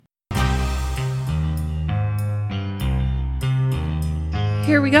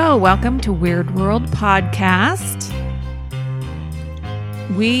Here we go. Welcome to Weird World Podcast.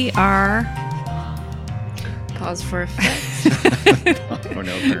 We are Pause for effect. For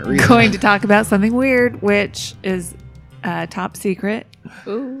no apparent reason. going to talk about something weird, which is top secret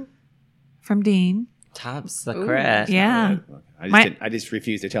Ooh. from Dean. Top secret. Yeah. I just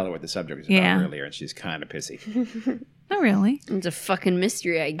refused to tell her what the subject was about earlier, and she's kind of pissy. Not really. It's a fucking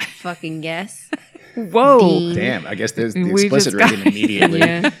mystery, I fucking guess. Whoa. Dean. Damn, I guess there's the We explicit just got- rating immediately.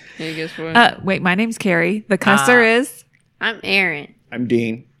 Yeah, I guess what? Wait, my name's Carrie. The cusser is? I'm Aaron. I'm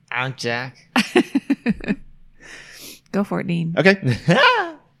Dean. I'm Jack. Go for it, Dean. Okay.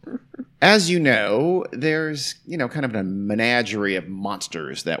 As you know, there's, kind of a menagerie of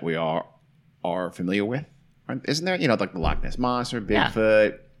monsters that we are familiar with. Isn't there? Like the Loch Ness Monster,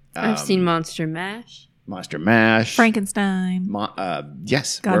 Bigfoot. I've seen Monster Mash. Monster Mash. Frankenstein.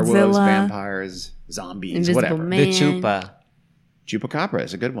 Yes. Godzilla. Werewolves, vampires, zombies, Invisible whatever. Man. The Chupa. Chupacabra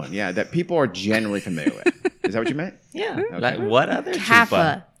is a good one. Yeah, that people are generally familiar with. Is that what you meant? Yeah. Okay. Like what other Chupa?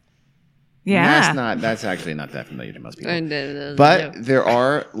 Kappa. Yeah. That's actually not that familiar to most people. But But there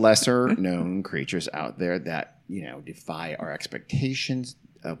are lesser known creatures out there that, defy our expectations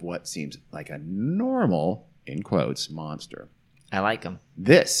of what seems like a normal, in quotes, monster. I like them.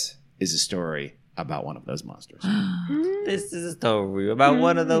 This is a story about one of those monsters. This is a story about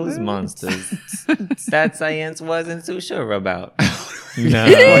one of those monsters that science wasn't too sure about. No.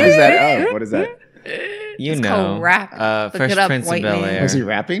 What is that? Oh, what is that? You It's know. called rap. Look First it up, Prince of white man. Bel-Air. Was he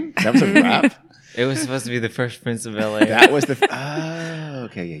rapping? That was a rap? It was supposed to be the First Prince of Bel-Air. That was the... Oh,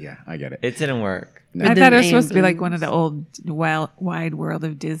 okay, yeah. I get it. It didn't work. No, I the thought it was name supposed to be like blues. one of the old Wide World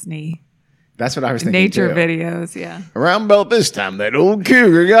of Disney that's what I was thinking, nature too. videos. Yeah. Around about this time, that old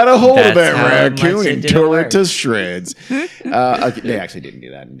cougar got a hold of That's that how much raccoon it and didn't tore it work. to shreds. Okay, they actually didn't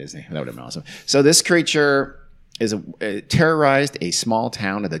do that in Disney. That would have been awesome. So this creature terrorized a small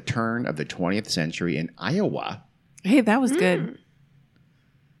town at the turn of the 20th century in Iowa. Hey, that was good.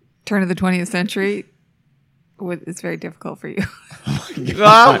 Turn of the 20th century. It's very difficult for you.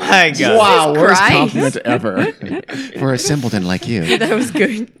 Oh my God. Wow, worst Christ. compliment ever for a simpleton like you. That was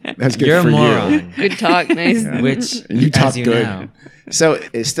good. That's good You're a for you. moron. Good talk. Nice. Which, You talk as you good. know, So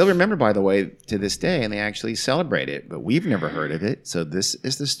it's still remembered, by the way, to this day, and they actually celebrate it, but we've never heard of it. So this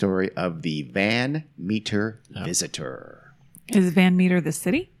is the story of the Van Meter Visitor. Is Van Meter the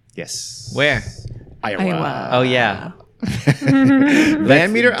city? Yes. where? Iowa. Oh, yeah.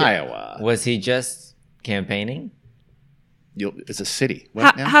 Van Meter, Iowa. Was he just campaigning? It's a city.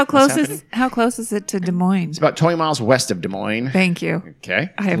 What now? How What's close is happening? it to Des Moines? It's about 20 miles west of Des Moines. Thank you. Okay.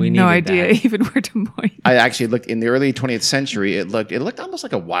 I have We no needed idea that. even where Des Moines. I actually looked in the early 20th century. It looked almost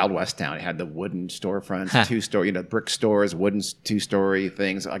like a Wild West town. It had the wooden storefronts, two-story, brick stores, wooden two-story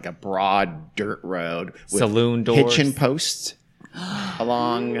things, like a broad dirt road with Saloon doors. hitching posts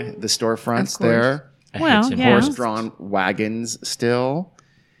along the storefronts Of course. there. Well, hitching yeah. post. Horse-drawn wagons still.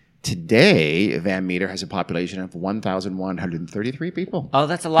 Today, Van Meter has a population of 1,133 people. Oh,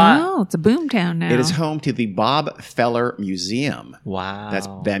 that's a lot. Oh, it's a boom town now. It is home to the Bob Feller Museum. Wow. That's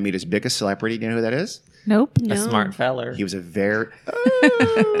Van Meter's biggest celebrity. Do you know who that is? Nope. a smart feller. He was a very...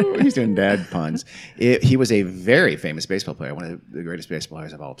 Oh, he's doing dad puns. He was a very famous baseball player, one of the greatest baseball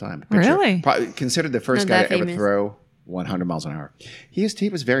players of all time. Really? Probably considered the first Not guy that to ever famous. throw 100 miles an hour. He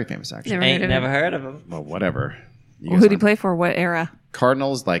was very famous, actually. Never Ain't heard of never him. heard of him. Well, whatever. You Who guys did he want- play for? What era?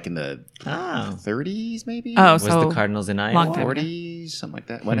 Cardinals, like in the Oh. 30s, maybe? Oh, Was so the Cardinals in Iowa? long time. 40s, something like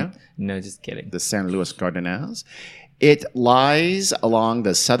that. What now? No, just kidding. The San Luis Cardinals. It lies along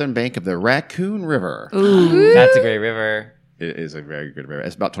the southern bank of the Raccoon River. That's a great river. It is a very good river.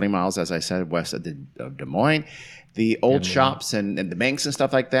 It's about 20 miles, as I said, west of Des Moines. The old shops and the banks and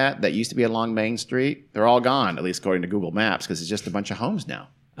stuff like that used to be along Main Street, they're all gone, at least according to Google Maps, because it's just a bunch of homes now.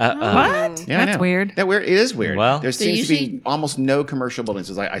 What? Yeah, I That's know. weird. That weird. It is weird. Well- there So seems to be usually- almost no commercial buildings.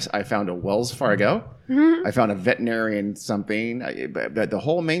 It's like I found a Wells Fargo. I found a veterinarian something. But the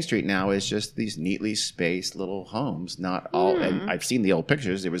whole Main Street now is just these neatly spaced little homes. Not all. And I've seen the old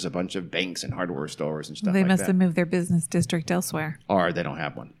pictures. There was a bunch of banks and hardware stores and stuff They like must that. have moved their business district elsewhere. Or they don't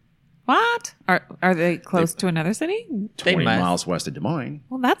have one. What? Are they close to another city? 20 must. miles west of Des Moines.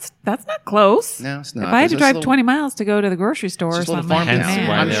 Well, that's not close. No, it's not. If I had to There's drive this 20 miles to go to the grocery store or It's just a little something, farm I'd be Hence town. mad.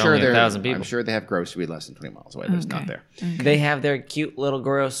 why I'm there are sure only they're. 1,000 people. I'm sure they have grocery less than 20 miles away. There's not there. They have their cute little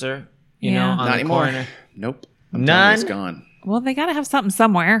grocer, you Yeah. know, on Not the anymore. corner. Nope. I'm telling you, it's None? gone. Well, they got to have something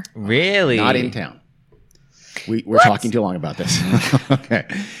somewhere. Really? Not in town. We're talking too long about this. Okay.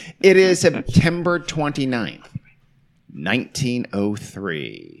 It is September 29th,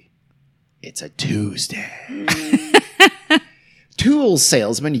 1903. It's a Tuesday. Tool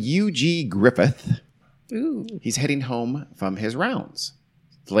salesman U.G. Griffith. Ooh. He's heading home from his rounds.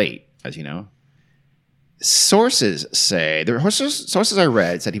 late, as you know. Sources say, the sources I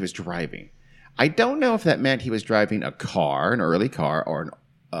read said he was driving. I don't know if that meant he was driving a car, an early car, or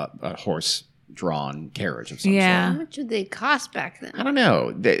a horse-drawn carriage of some sort. How much would they cost back then? I don't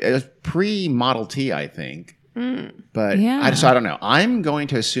know. It was pre-Model T, I think. But Yeah. I don't know. I'm going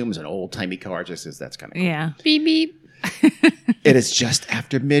to assume it's an old-timey car just as that's kind of cool. Yeah. Beep beep. It is just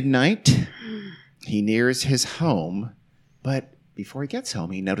after midnight. He nears his home, but before he gets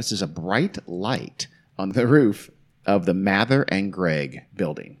home, he notices a bright light on the roof of the Mather and Gregg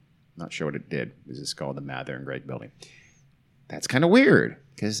building. Not sure what it did. This is called the Mather and Gregg building. That's kind of weird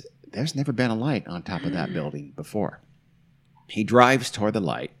because there's never been a light on top of that building before. He drives toward the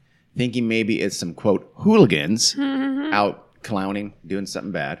light, thinking maybe it's some, quote, hooligans out clowning, doing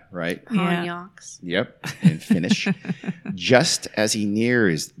something bad, right? Yeah. Yonks. Yep, in Finnish. Just as he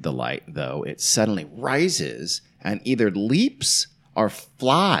nears the light, though, it suddenly rises and either leaps or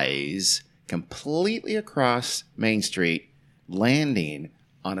flies completely across Main Street, landing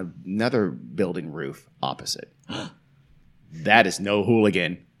on another building roof opposite. That is no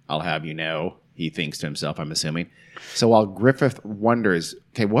hooligan, I'll have you know, he thinks to himself, I'm assuming. So while Griffith wonders,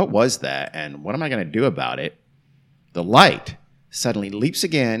 okay, what was that and what am I going to do about it? The light suddenly leaps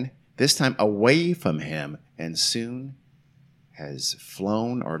again, this time away from him, and soon has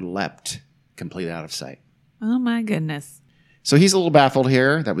flown or leapt completely out of sight. Oh my goodness. So he's a little baffled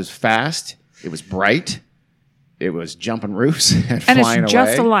here. That was fast. It was bright. It was jumping roofs and And flying it's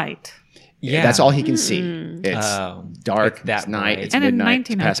just away. a light. Yeah, that's all he can see. It's Oh, dark. it's that It's night. bright. It's And in midnight. It's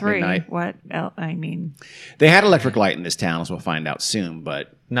past 1903, midnight. what else? I mean, They had electric light in this town, as we'll find out soon.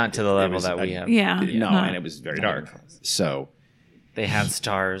 But Not to the it level was that we have. yeah. no, no. and it was very dark. So They had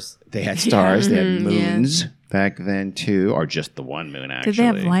stars. they had stars. They had Yeah. moons back then too, or just the one moon actually. Did they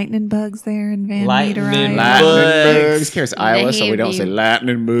have lightning bugs there in Van Lightning Meterite? Lightning Bugs. bugs. Cares Iowa, so we don't say Maybe.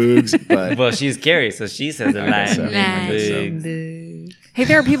 lightning bugs, but Well, she's Carrie, so she says a guess so. lightning I guess so. bugs. Hey,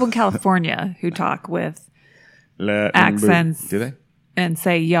 there are people in California who talk with lightning accents. bugs. Do they? and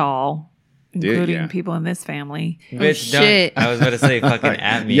say y'all, including yeah. people in this family. Bitch, don't- shit. I was about to say fucking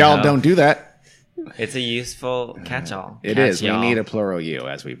at me. Y'all ho. don't do that. It's a useful catch-all. It Catch is. We y'all. need a plural you,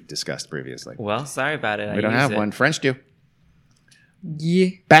 as we've discussed previously. Well, sorry about it. We don't have one. French do. Yeah.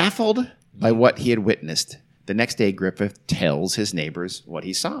 Baffled by what he had witnessed, the next day Griffith tells his neighbors what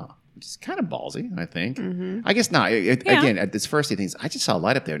he saw, which is kind of ballsy, I think. I guess not. Yeah. Again, at this first he thinks, I just saw a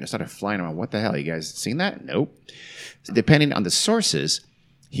light up there and it started flying around. What the hell? You guys seen that? Nope. So depending on the sources,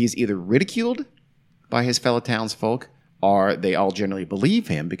 he's either ridiculed by his fellow townsfolk or they all generally believe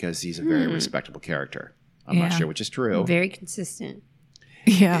him because he's a very respectable character. I'm not Yeah. sure which is true. Very consistent.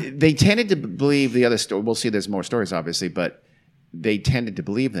 Yeah. They tended to believe the other story. We'll see. There's more stories, obviously, but they tended to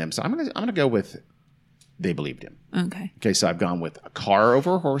believe them. So I'm gonna go with they believed him. Okay. Okay, so I've gone with a car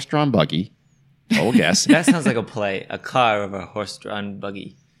over a horse-drawn buggy. Total guess. That sounds like a play. A car over a horse-drawn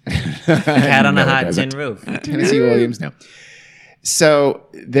buggy. Cat on No, a it hot doesn't. tin roof. Tennessee Williams. No. So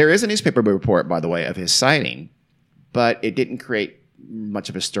there is a newspaper report, by the way, of his sighting, but it didn't create much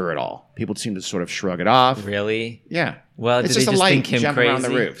of a stir at all. People seem to sort of shrug it off. Really? Yeah. Well, it's did just they a just light think him jumping around the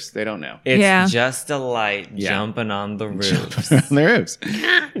crazy? roofs. They don't know. It's Yeah. just a light Yeah. jumping on the roof. on the roofs.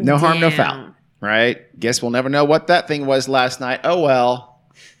 No harm, no Damn. foul. Right? Guess we'll never know what that thing was last night. Oh well.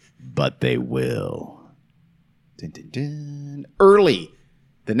 But they will. Dun, dun, dun. Early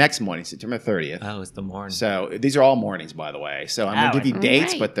the next morning, September 30th. Oh, it's the morning. So these are all mornings, by the way. So I'm going to give you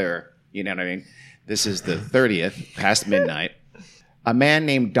dates, Right. but they're, you know what I mean? This is the 30th, past midnight. A man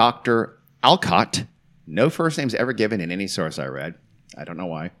named Dr. Alcott, no first names ever given in any source I read. I don't know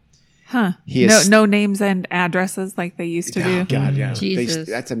why. Huh. He is- no names and addresses like they used to Oh, do. God, yeah. Jesus.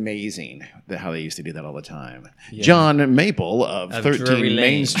 That's amazing how they used to do that all the time. John Maple of Of 13 Drury Main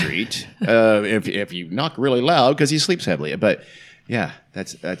Lane. Street. If you knock really loud because he sleeps heavily. But yeah,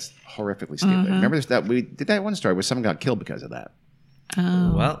 that's horrifically stupid. Remember that we did that one story where someone got killed because of that.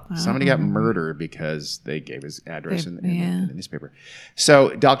 Oh. Well, Somebody got murdered because they gave his address in yeah. the newspaper.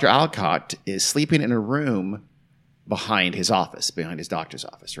 So Dr. Alcott is sleeping in a room behind his office, behind his doctor's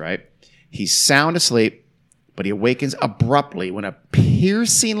office, right? He's sound asleep, but he awakens abruptly when a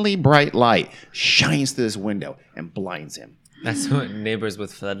piercingly bright light shines through his window and blinds him. that's what neighbors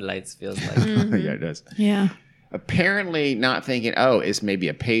with floodlights feels like. Yeah, it does. Yeah. Apparently not thinking, oh, it's maybe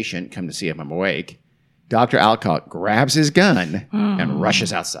a patient come to see if I'm awake. Dr. Alcott grabs his gun and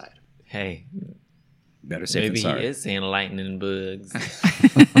rushes outside. Hey, Better safe maybe than he sorry. is saying lightning bugs.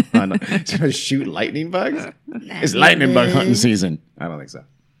 I know. So shoot lightning bugs? It's lightning bug hunting season. I don't think so.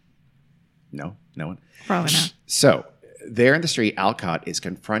 No one. Probably not. So there in the street, Alcott is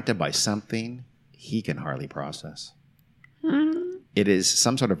confronted by something he can hardly process. It is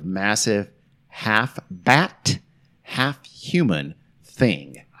some sort of massive half bat, half human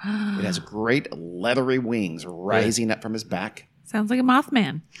thing. It has great leathery wings rising up from his back. Sounds like a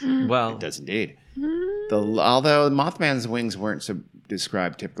Mothman. Well, It does indeed. Although Mothman's wings weren't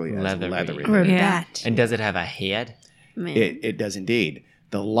described typically as leathery. Or a Yeah. bat. and does it have a head? Man. It does indeed.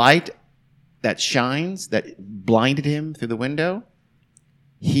 The light that shines, that blinded him through the window,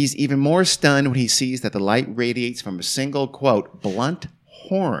 he's even more stunned when he sees that the light radiates from a single, quote, blunt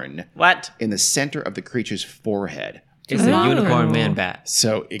horn What? in the center of the creature's forehead. It's Oh. a unicorn man bat.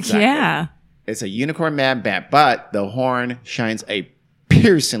 So, exactly. Yeah. It's a unicorn mad bat, but the horn shines a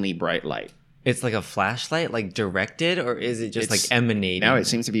piercingly bright light. It's like a flashlight, like directed, or is it just It's- like emanating? Now it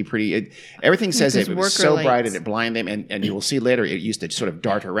seems to be pretty. Everything says his it was worker so bright lights. and it blinded them, and you will see later it used to sort of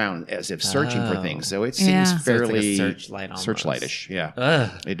dart around as if searching for Oh. things. So it Yeah. seems So it's like a fairly searchlight almost. searchlightish. Yeah, Ugh,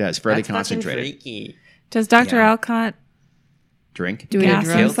 it does. Fairly that's fucking concentrated. freaky. Does Dr. Yeah. Alcott Drink. Doing a gas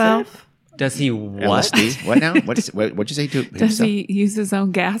drug? himself? Does he what? LSD. What now? What'd you say to Does himself? he use his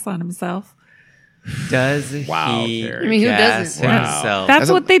own gas on himself? Does Wow, he Carrie. I mean, who gas doesn't? Wow. himself? That's That's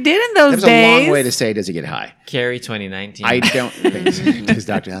a- what they did in those That was days. a long way to say, does he get high? Carrie 2019. I don't. Does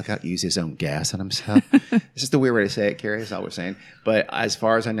Dr. Alcott use his own gas on himself? This is the weird way to say it, Carrie. That's all we're saying. But as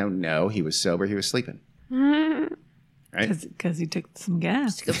far as I know, no, he was sober. He was sleeping. Right? Because he took some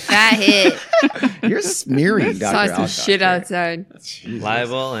gas. Took a fat hit. You're smearing Dr. Saw some Alcott. shit Carrie. outside.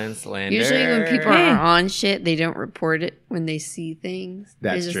 libel and slander. Usually when people Hey. are on shit, they don't report it when they see things.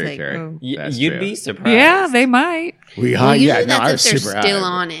 They're That's just true, like, Carrie. oh. That's You'd true. be surprised. Yeah, they might. We Well, high? usually Yeah, no, I that's was if they're super still high.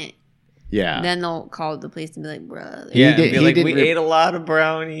 on it. Yeah. Then they'll call the police and be like, bruh, Yeah, did- be he like, did we re- ate a lot of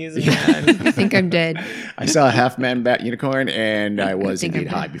brownies, man. I think I'm dead. I saw a half man bat unicorn, and I was think indeed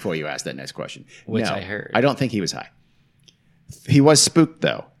I'm high dead. before you asked that next question. Which No, I heard. I don't think he was high. He was spooked,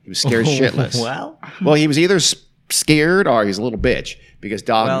 though. He was scared shitless. Well, He was either scared or he's a little bitch because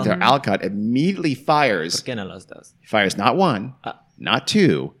Dr. Well- Alcott immediately fires. ¿Por qué no los dos? Fires not one, not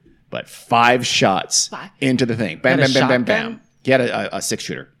two, but 5 shots into the thing. Bam, Had a bam, bam, bam, shotgun? bam. He had a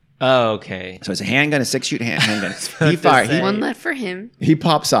 6-shooter. Oh, okay. So it's a handgun, a 6-shoot handgun. to He fired. say. One left for him. He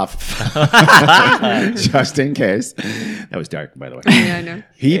pops off just in case. That was dark, by the way. Yeah, I know.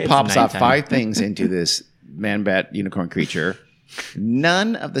 He It's pops off nighttime. 5 things into this man bat unicorn creature.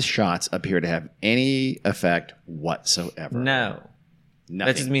 None of the shots appear to have any effect whatsoever. No. Nothing.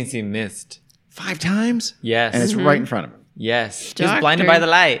 That just means he missed. 5 times? Yes. And it's right in front of him. Yes. Doctor. Just blinded by the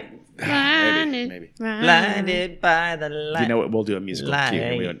light. Maybe. Blinded by the light. You know what? We'll do a musical cue.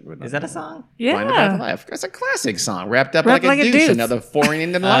 Light. Is that a song? Blinded by the Yeah. Light. It's a classic song. Wrapped up Wrapped like a douche. douche. Another foreign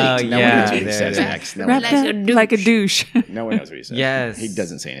into the light. Oh, no yeah, one knows what he there says it is. next. No one, Wrapped knows. Like up a like a douche. No one knows what he says. Yes. He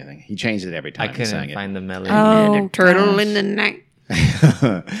doesn't say anything. He changed it every I time he sang couldn't it. find the melody. Oh, And a turtle gosh. in the night.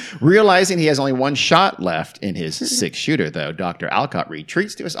 Realizing he has only 1 shot left in his 6-shooter, though, Dr. Alcott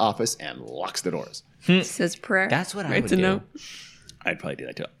retreats to his office and locks the doors. Says prayer. That's what I Writes would a do. note. I'd probably do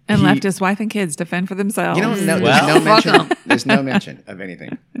that too. And He- left his wife and kids to fend for themselves. You know, there's Well, no fuck mention. 'em. There's no mention of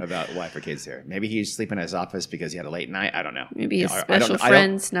anything about wife or kids here. Maybe he's sleeping in his office because he had a late night. I don't know. Maybe his I don't- special I don't-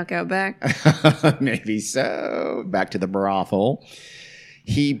 friend snuck out back. Maybe so. Back to the brothel.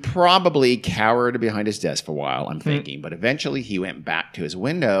 He probably cowered behind his desk for a while, I'm thinking, but eventually he went back to his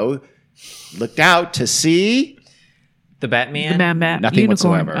window, looked out to see The Batman? The man bat nothing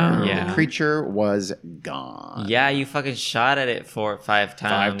unicorn. whatsoever. Oh. Yeah. The creature was gone. Yeah, you fucking shot at it 4 or 5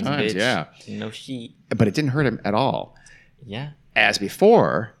 times. 5 times, bitch. yeah. No sheet. But it didn't hurt him at all. Yeah. As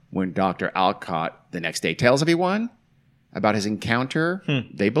before, when Dr. Alcott the next day tells everyone about his encounter,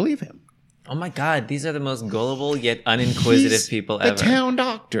 they believe him. Oh my god, these are the most gullible yet uninquisitive He's people the ever. town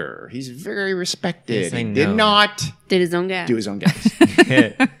doctor. He's very respected. Yes, I He know. did not Did his own gas. do his own gas.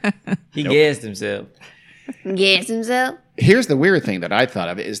 He gassed himself. Gas himself. Here's the weird thing that I thought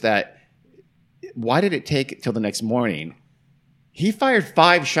of is that why did it take till the next morning? He fired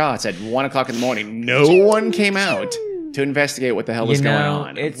 5 shots at 1 o'clock in the morning. No one came out to investigate what the hell was You going know,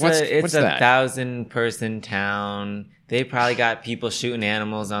 on. it's what's a that? 1,000-person town. They probably got people shooting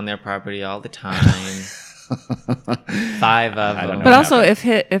animals on their property all the time. 5 of I don't them. know. But also,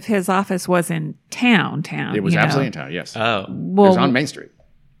 happened. if his office was in town, It was you know. absolutely in town, yes. Oh. It Well, was on Main Street.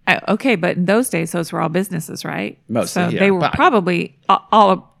 okay, but in those days, those were all businesses, right? Mostly, so yeah, they were but- probably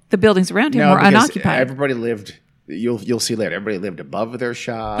all of the buildings around him were because unoccupied. everybody lived. You'll see later. Everybody lived above their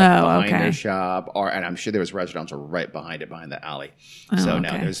shop, Oh, behind okay. their shop, and I'm sure there was residential right behind it, behind the alley. So no,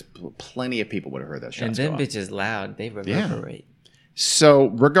 okay. there's plenty of people would have heard those shots And go them off. bitches loud. They reverberate. So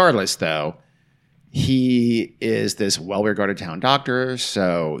regardless, though, he is this well-regarded town doctor.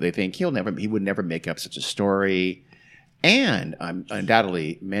 So they think he would never make up such a story. And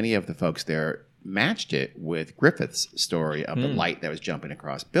undoubtedly, many of the folks there matched it with Griffith's story of the light that was jumping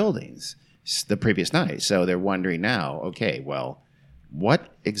across buildings the previous night. So they're wondering now, okay, well,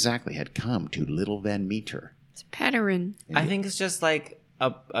 what exactly had come to Little Van Meter? It's a pattern. I think it's just like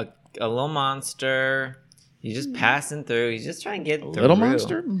a little monster. He's just passing through. He's just trying to get through. Little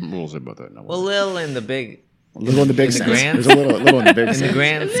monster? We'll say about that. No, Well, little in the big, little in the big in the sense. grand- There's a little in the big in the sense.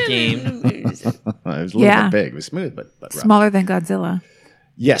 grand scheme. It was a little Yeah. bit big. It was smooth, but rough. Smaller than Godzilla.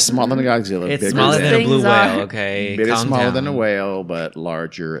 Yes, smaller than Godzilla. It's bigger smaller than a blue Things whale. are- Okay, Bit calm smaller down. than a whale, but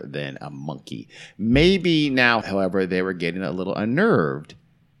larger than a monkey. Maybe now, however, they were getting a little unnerved,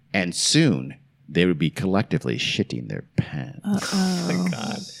 and soon they would be collectively shitting their pants. Oh.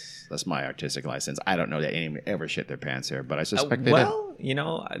 God. That's my artistic license. I don't know that anyone ever shit their pants here, but I suspect they Well, you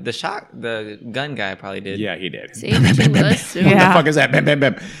know, the gun guy probably did. did. Yeah, he did. Save it to us soon. What the Yeah. fuck is that? Bam, bam,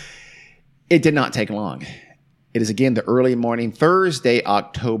 bam. It did not take long. It is again the early morning, Thursday,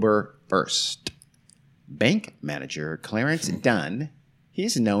 October 1st. Bank manager Clarence Dunn,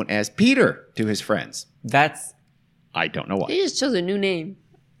 he's known as Peter to his friends. That's I don't know why. He just chose a new name.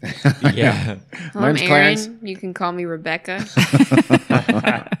 yeah. My I'm name's Aaron. Clarence. You can call me Rebecca.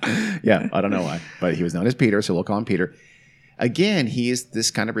 Yeah, I don't know why, but he was known as Peter, so we'll call him Peter. Again, he is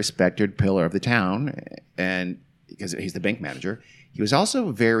this kind of respected pillar of the town, and because he's the bank manager, he was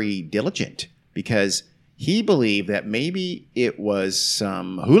also very diligent because he believed that maybe it was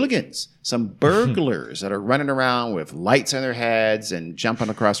some hooligans, some burglars that are running around with lights on their heads and jumping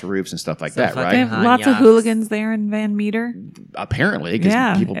across roofs and stuff like Some that, fucking They right? have lots of Hanyas. hooligans there in Van Meter. Apparently, because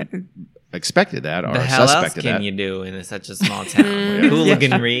Yeah. people expected that or The hell else suspected can that. you do in such a small town?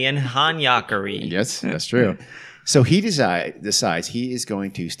 Hooliganry and hanyakery. Yes, that's true. So he decides he is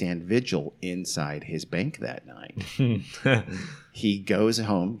going to stand vigil inside his bank that night. He goes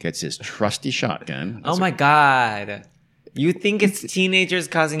home, gets his trusty shotgun. Oh my god. You think it's teenagers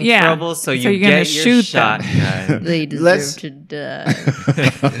causing Yeah. trouble, so you So you're gonna get your shoot them. shotgun. They deserve Let's- to die.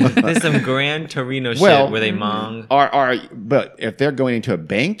 There's some Gran Torino Well- shit where they mong. But if they're going into a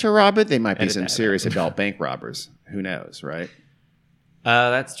bank to rob it, they might be Edit some that serious adult bank robbers. Who knows, right?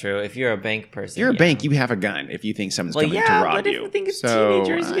 That's true. If you're a bank person, If you're a yeah. bank, you have a gun if you think someone's Well, coming yeah, to rob but if you. you think it's So,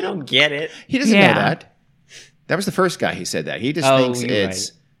 teenagers, you don't get it. He doesn't Yeah. know that. That was the first guy who said that. He just Oh, thinks you're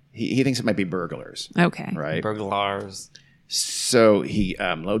it's he thinks it might be burglars, Okay. right? Burglars. So he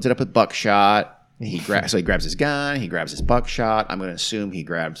loads it up with buckshot. He grabs his gun. He grabs his buckshot. I'm going to assume he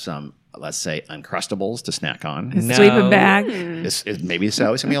grabbed some, let's say, Uncrustables to snack on. His No. sleeping bag. This is maybe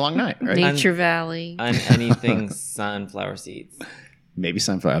so. It's gonna be a long night, right? Nature Valley. On anything sunflower seeds. Maybe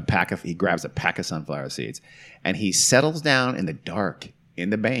sunflower. He grabs a pack of sunflower seeds, and he settles down in the dark in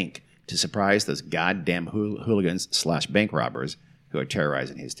the bank to surprise those goddamn hooligans / bank robbers who are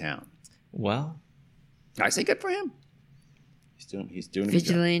terrorizing his town. Well, I say good for him. He's doing his job.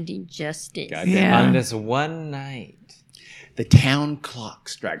 Vigilante justice. Goddamn. Yeah. on this one night, The town clock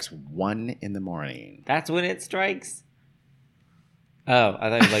strikes 1 a.m. that's when it strikes. Oh,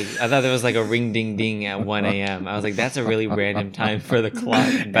 I thought there was like a ring ding ding at 1 a.m. I was like, that's a really random time for the clock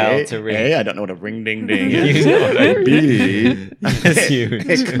bell to ring. Hey, I don't know what a ring ding ding is. You know what I mean. That's huge.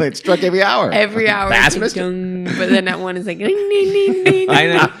 It struck every hour. Every hour, That's it's what like, it's- dung, but then that one is like, ding, ding, ding, ding. I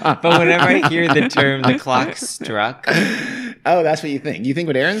know, but whenever I hear the term "the clock struck," Oh, that's what you think. You think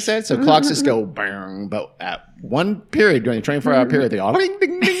what Aaron said? So clocks just go bang, but at one period during the 24-hour period, they all ding,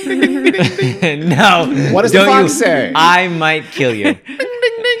 ding, ding, ding, ding, ding, ding, ding, no. What does the don't clock you- say? I might kill you. ding,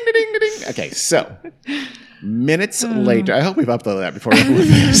 ding, ding, ding. Okay, so minutes later, I hope we've uploaded that before we upload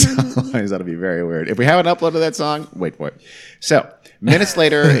this. Otherwise, that'll be very weird. If we haven't uploaded that song, wait for it. So minutes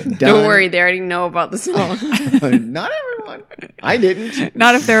later, Don't worry, they already know about the song. Not everyone. I didn't.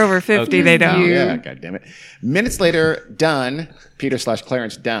 Not if they're over 50, Okay. they don't. Yeah, God damn it. Minutes later, Dunn, Peter /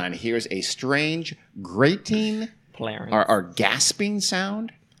 Clarence Dunn, hears a strange grating Clarence. or gasping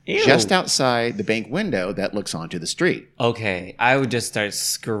sound Ew. just outside the bank window that looks onto the street. Okay, I would just start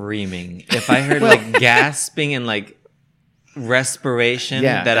screaming if I heard like gasping and like respiration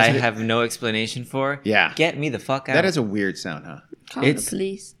Yeah, that that's I what it- have no explanation for. Yeah. Get me the fuck out. That is a weird sound, huh? Calling It's- the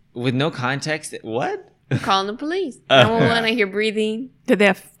police. with no context. What? Calling the police. 911, I hear breathing. Did they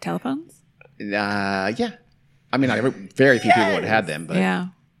have telephones? Yeah. I mean, very few people would have had them, but Yeah.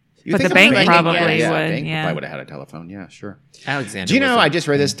 you But think the a bank probably would, bank yeah. probably would have had a telephone. Yeah, sure. Alexander. Do you know? was I a- just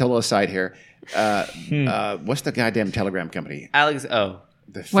read this. Total aside here. What's the goddamn telegram company? Alex. Oh,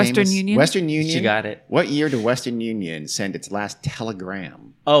 The Western famous- Union? Western Union. she got it. What year did Western Union send its last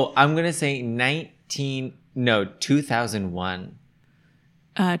telegram? Oh, I'm gonna say 2001.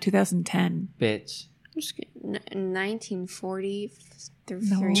 2010. Bitch. I'm just kidding. 1940 through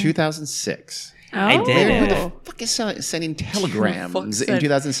No. 3. 2006. Oh. I did Who it. the fuck is sending telegrams in said-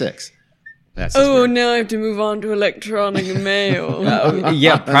 2006? That's just Oh, weird. now I have to move on to electronic mail.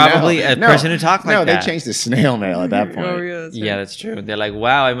 Yeah, probably No, a person who talked like no, that. they changed to snail mail at that point. Oh, yeah, that's Yeah, right. that's true. They're like,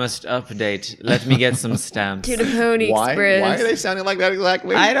 wow, I must update. Let me get some stamps. To the Pony Why? Express. Why are they sounding like that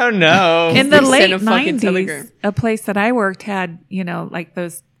exactly? I don't know. In the They late sent a fucking 90s, telegram. a place that I worked had, like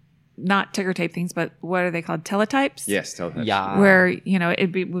those, not ticker tape things, but what are they called? Teletypes? Yes, tell them. Yeah. Where,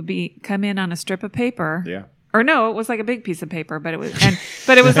 would be come in on a strip of paper. Yeah. Or no, it was like a big piece of paper, but it was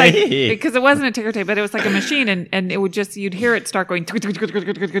like because it wasn't a ticker tape, but it was like a machine, and it would just you'd hear it start going,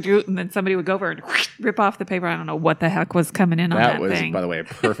 and then somebody would go over and rip off the paper. I don't know what the heck was coming in on That that was, thing. by the way, a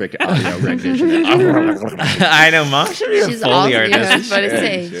perfect audio rendition. I know, Mom should be a She's Foley awesome. Yeah, I artist. was about to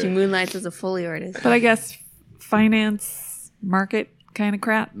say. Shit. She moonlights as a Foley artist. But I guess finance market kind of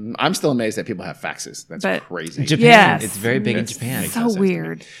crap. I'm still amazed that people have faxes. That's But- crazy. Japan. Yes. It's very big in That's- Japan. makes So no sense to me.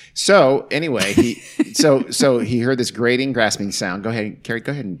 weird. So anyway, he heard this grating, grasping sound. Go ahead, Carrie.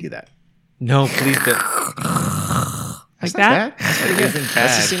 Go ahead and do that. No, please don't. Like That's not that? bad. That's pretty good. Isn't That's the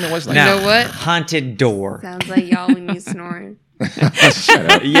bad. scene that was like. Now, know what? Haunted door. Sounds like y'all when you snoring.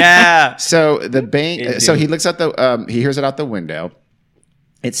 Shut up. Yeah. So the bang. It So do. he looks out the. He hears it out the window.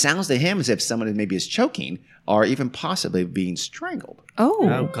 It sounds to him as if someone maybe is choking or even possibly being strangled. Oh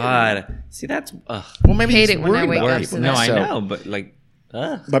Oh, God. See, that's. Ugh. Well, maybe Hate he's it when I worried wake about up people. to No, I So- know, but like,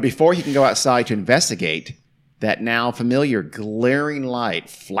 ugh. But before he can go outside to investigate, that now familiar glaring light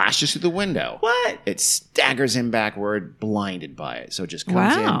flashes through the window. What? It staggers him backward, blinded by it. So it just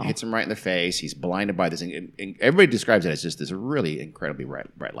comes Wow. in, hits him right in the face. He's blinded by this. And everybody describes it as just this really incredibly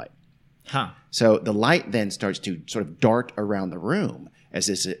bright light. Huh. So the light then starts to sort of dart around the room as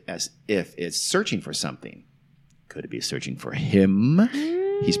if it's searching for something. Could it be searching for him?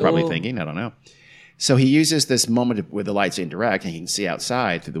 He's probably thinking. I don't know. So he uses this moment where the light's indirect and he can see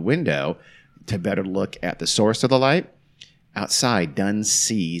outside through the window to better look at the source of the light. Outside, Dunn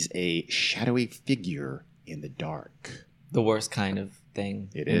sees a shadowy figure in the dark. The worst kind of thing.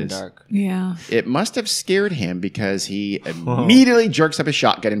 It in is. the dark. yeah. It must have scared him because he immediately jerks up his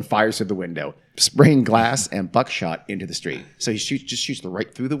shotgun and fires through the window, spraying glass and buckshot into the street. So he just shoots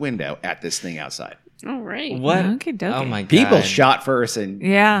right through the window at this thing outside. All right. What? Okey-dokey. Oh my God. People shot first and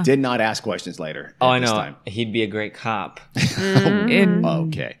Yeah. did not ask questions later. Oh, at I this know. time. He'd be a great cop. In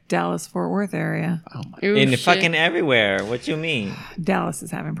Okay. Dallas Fort Worth area. Oh my. Ooh, In shit. fucking everywhere. What you mean? Dallas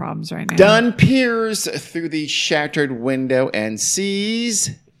is having problems right now. Dunn peers through the shattered window and sees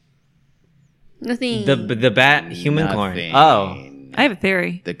Nothing. The bat human nothing. corn. Oh. I have a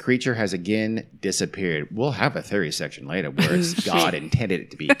theory. The creature has again disappeared. We'll have a theory section later where it's God intended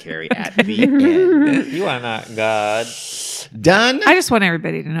it to be Carrie at the end. You are not God. Dunn. I just want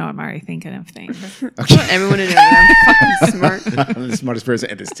everybody to know I'm already thinking of things. Everyone in there, I'm fucking smart. I'm the smartest person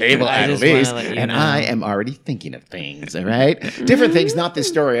at this table, I at just wanna least. let you And know. I am already thinking of things, all right? Different things, not this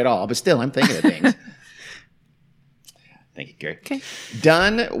story at all, but still, I'm thinking of things. Thank you, Gary. Okay.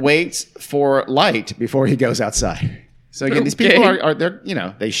 Dunn waits for light before he goes outside. So again, these people are they're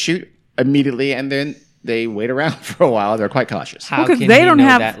they shoot immediately and then they wait around for a while. They're quite cautious. How 'cause can they he don't know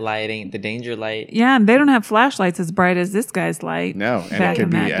have- that lighting, the danger light? Yeah, and they don't have flashlights as bright as this guy's light. No, and back it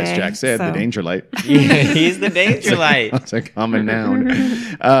could in be, that as day, Jack said, the so- danger light. Yeah, he's the danger light. That's a common noun.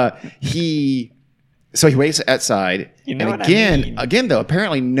 He waits outside, You know and what I mean. again though,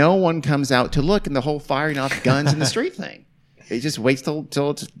 apparently no one comes out to look in the whole firing off guns in the street thing. He just waits till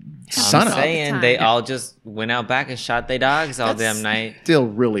it's sun I'm up. saying they all just went out back and shot their dogs all That's damn night. Still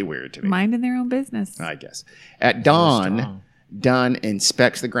really weird to me. Minding their own business. I guess. At dawn, strong. Dunn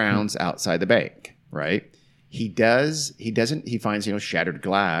inspects the grounds outside the bank, right? He finds, shattered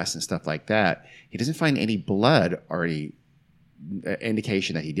glass and stuff like that. He doesn't find any blood or any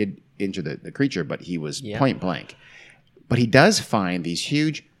indication that he did injure the creature, but he was Yeah. point blank. But he does find these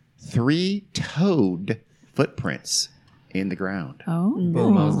huge 3-toed footprints in the ground. Oh.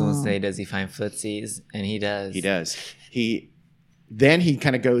 Boom. I was going to say, does he find footsies? And he does. He does. Then he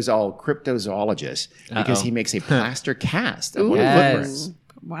kind of goes all cryptozoologist because Uh-oh. he makes a plaster cast of one Yes. of the footprints.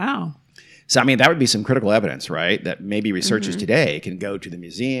 Wow. So, I mean, that would be some critical evidence, right? That maybe researchers today can go to the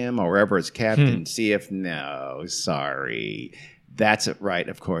museum or wherever it's kept and see if, no, sorry. That's it, right.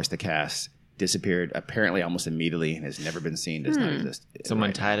 Of course, the cast disappeared apparently almost immediately and has never been seen, does not exist. Someone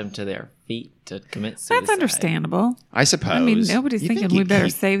Right. tied him to their feet to commit suicide. That's understandable. I suppose. I mean, nobody's You thinking think we you'd better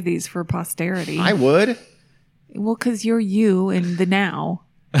keep- save these for posterity. I would. Well, because you're you in the now.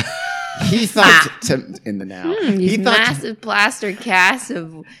 He thought in the now. These He thought massive plaster casts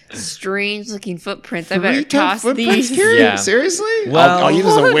of strange-looking footprints. I better 3-toed toss footprints, these. Carrie? Yeah. Seriously? Well- I'll use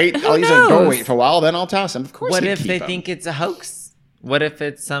as a weight. I'll use a door knows? weight for a while. Then I'll toss them. Of course. What he'd if keep they them. think it's a hoax? What if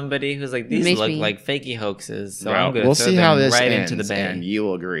it's somebody who's like, these Makes look me- like fakey hoaxes, so Well, I'm going we'll to see throw how them this right ends, into the and bin.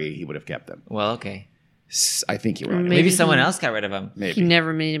 you'll agree he would have kept them. Well, okay. I think you would. Maybe Maybe someone he- else got rid of them. He Maybe.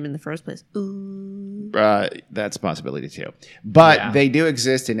 never made him in the first place. Ooh. That's a possibility too. But Yeah. they do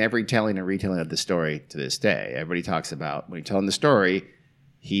exist in every telling and retelling of the story to this day. Everybody talks about when you're telling the story,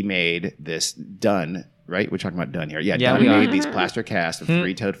 he made this Dunn, right? We're talking about Dunn here. Yeah, Yeah, Dunn we made are. these plaster casts of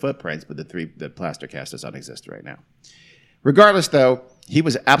three-toed footprints, but the plaster cast does not exist right now. Regardless, though, he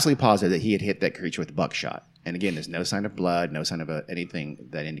was absolutely positive that he had hit that creature with buckshot. And again, there's no sign of blood, no sign of anything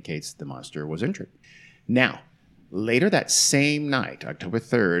that indicates the monster was injured. Now, later that same night, October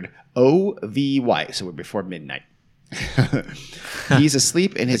 3rd, O.V. White, so we're before midnight, he's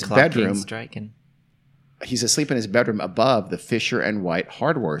asleep in his The clock ain't bedroom. striking. He's asleep in his bedroom above the Fisher and White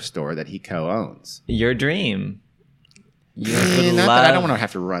hardware store that he co-owns. Your dream. You Not would that I love- don't want to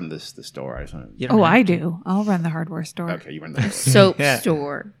have to run the store. I just want You don't Oh, have I to. do. I'll run the hardware store. okay, you run the Soap Yeah.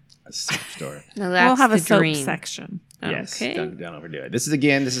 store. store. Now that's We'll have the a soap dream. section. Yes, Okay. don't overdo it. This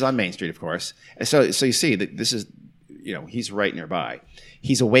is on Main Street, of course. So you see that this is, he's right nearby.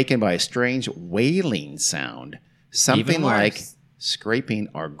 He's awakened by a strange wailing sound, something Even like worse. scraping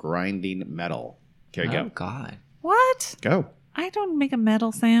or grinding metal. Okay, Oh, go, God. What? go. I don't make a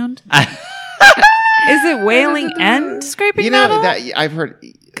metal sound. Is it wailing and scraping You know metal? that I've heard.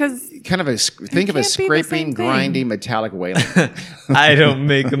 Because Kind of think of a can't be the same scraping, thing. grinding, metallic wailing. I don't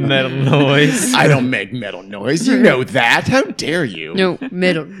make a metal noise. I don't make metal noise. You know that. How dare you? No,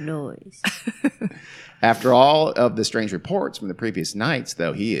 metal noise. After all of the strange reports from the previous nights,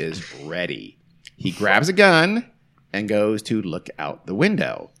 though, he is ready. He grabs a gun and goes to look out the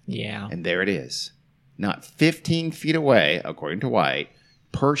window. Yeah. And there it is. Not 15 feet away, according to White,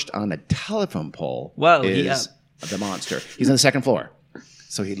 perched on a telephone pole Whoa, is the monster. He's on the second floor.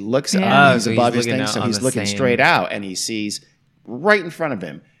 So he looks Yeah. up, he's So he's above his looking thing, out so on he's the looking same- straight out, and he sees right in front of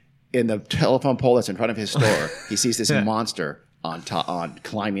him, in the telephone pole that's in front of his store, he sees this monster on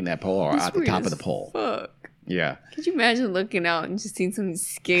climbing that pole or at the Weird top of as the pole. Fuck. Yeah. Could you imagine looking out and just seeing something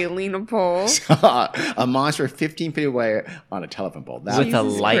scaling a pole? A monster 15 feet away on a telephone pole. That With a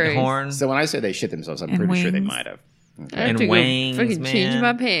Jesus light Christ. horn So when I say they shit themselves, I'm And pretty sure they wings. might have. I have And to go wings, fucking change man.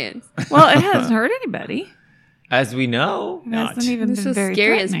 my pants. well, it hasn't hurt anybody. As we know. It hasn't even This been is very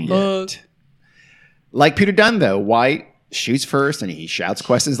scary as threatening. fuck. Like Peter Dunn, though, White shoots first and he shouts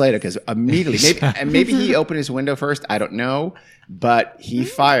questions later because immediately, maybe he opened his window first. I don't know, but he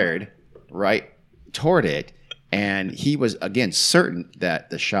fired right toward it, and he was again certain that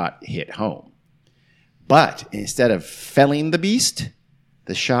the shot hit home. But instead of felling the beast,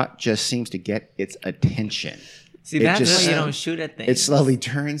 the shot just seems to get its attention. See, It that's just- why you don't shoot at things. It slowly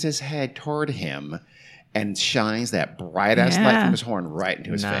turns his head toward him and shines that bright ass light Yeah. from his horn right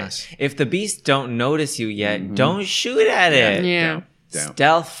into his Nah. face. If the beast don't notice you yet, don't shoot at it. Yeah. Don't.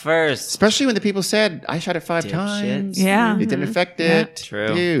 Stealth first. Especially when the people said, I shot it 5 Dipshits. times. Yeah. It didn't affect Yeah. it. True.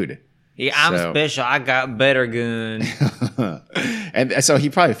 Dude. Yeah, I'm So- special. I got better gun. And so he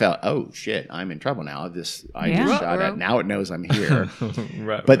probably felt, oh shit, I'm in trouble now. I Yeah. just shot it. Now it knows I'm here.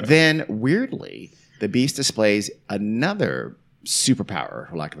 Right, But then, weirdly, the beast displays another superpower,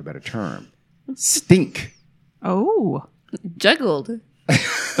 for lack of a better term. Stink. Oh. Juggled.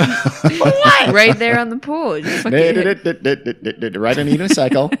 Right there on the pole. Just fucking hit. Right on a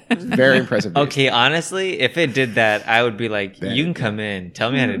cycle. Very impressive. beast. Okay, honestly, if it did that, I would be like, you can come in.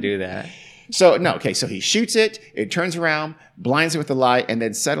 Tell me how to do that. So he shoots it, it turns around, blinds it with the light, and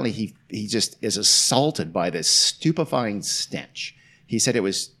then suddenly he just is assaulted by this stupefying stench. He said it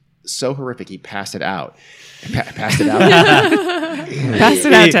was so horrific he passed it out. Passed it out. Passed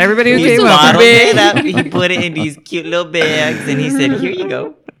it out to everybody who He came up. bottled it up. He put it in these cute little bags, and he said, here you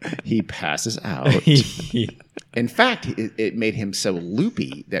go. He passes out. In fact, it made him so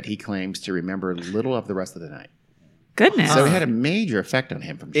loopy that he claims to remember little of the rest of the night. Goodness. So it had a major effect on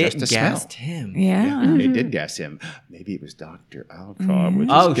him from just It the smell. gassed him. Yeah. It did gas him. Maybe it was Dr. Alcott with his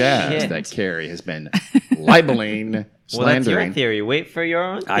Oh, gas shit. that Carrie has been libeling, Well, that's slandering. your theory. Wait for your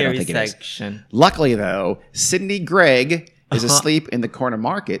own I don't theory think it is. section. Luckily, though, Sidney Gregg is asleep in the corner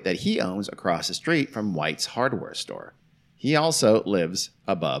market that he owns across the street from White's hardware store. He also lives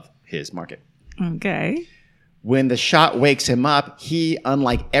above his market. Okay. When the shot wakes him up, he,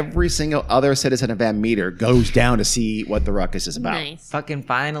 unlike every single other citizen of Van Meter, goes down to see what the ruckus is about. Nice. Fucking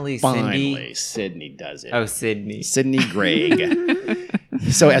finally, Cindy. Finally, Sidney does it. Oh, Sydney. Sidney Gregg.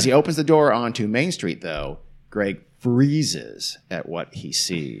 So as he opens the door onto Main Street, though, Gregg freezes at what he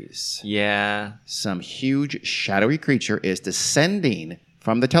sees. Yeah. Some huge shadowy creature is descending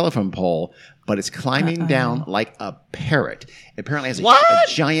from the telephone pole, but it's climbing down like a parrot. It apparently has a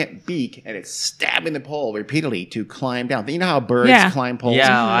giant beak, and it's stabbing the pole repeatedly to climb down. You know how birds climb poles?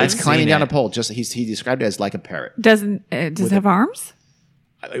 Yeah, it's I've climbing seen down it. a pole. He described it as like a parrot. Does it have arms?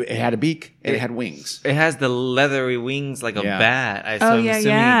 It had a beak and it had wings. It has the leathery wings like a Yeah. bat. So Oh, I'm yeah, assuming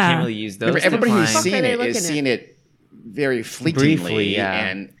yeah. you can't really use those. Remember, everybody to who's climb. seen are they it looking is at? seeing it very fleetingly Briefly, yeah.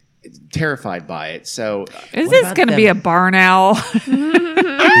 and terrified by it. So Is What this about going to be a them? barn owl? What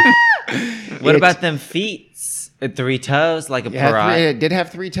It's- about them feet? 3 toes like a parrot. it did have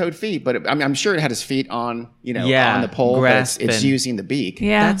 3-toed feet, but I'm sure it had his feet on, Yeah, on the pole. But it's grasping. using the beak.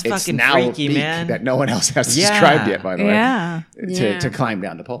 Yeah. That's It's fucking now freaky, a beak man. that no one else has Yeah. described yet, by the way. Yeah. To climb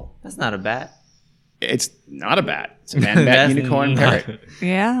down the pole. That's not a bat. It's not a bat. It's a man, bat, That's unicorn, not- parrot.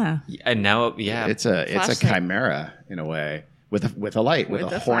 Yeah. And now, yeah. It's a Flashlight. chimera in a way with a light, with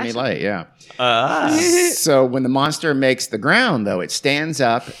With a a horny flashlight. light. Yeah. So when the monster makes the ground, though, it stands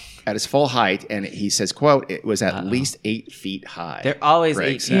up at its full height, and he says, "quote It was at least 8 feet high." They're always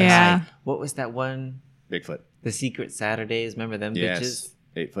Greg 8 says. feet Yeah. high. What was that one? Bigfoot. The Secret Saturdays. Remember them Yes, bitches?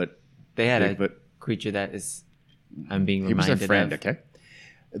 8 foot. They had Bigfoot. a creature that is. I'm being He was reminded a friend. of. Okay.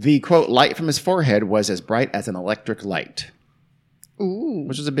 The quote light from his forehead was as bright as an electric light, Ooh.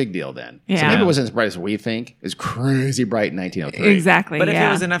 which was a big deal then. So Yeah. maybe it wasn't as bright as we think. It was crazy bright in 1903. Exactly. But if it yeah.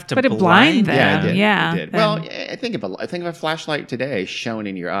 was enough to but it blind them. Yeah, it did. Yeah. It did. then- Well, I think of a flashlight today shown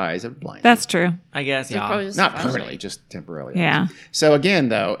in your eyes, it would blind. that's true. I guess, So probably just Not a flashlight. permanently, just temporarily. Yeah. So again,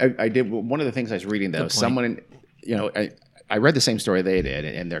 though, I did one of the things I was reading though. point. Someone, I read the same story they did,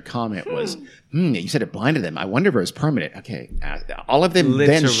 and their comment was, "You said it blinded them. I wonder if it was permanent." Okay, all of them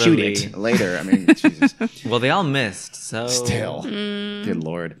then shoot Literally. it later. I mean, Jesus, Well, they all missed. So still, good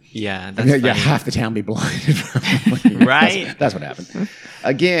lord. Yeah, that's Yeah, funny. half the town be blinded. Probably. Right? That's what happened.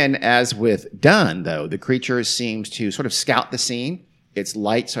 Again, as with Dunn, though, the creature seems to sort of scout the scene. Its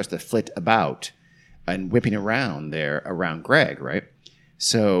light starts to flit about and whipping around there around Greg, right?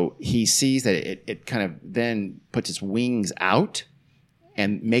 So he sees that it kind of then puts its wings out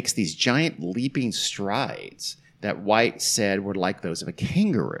and makes these giant leaping strides that White said were like those of a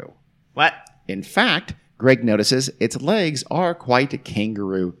kangaroo. What? In fact, Greg notices its legs are quite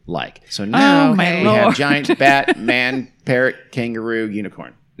kangaroo-like. So now my we have Lord. giant bat, man, parrot, kangaroo,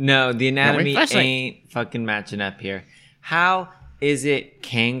 unicorn. No, the anatomy flashlight. ain't fucking matching up here. How is it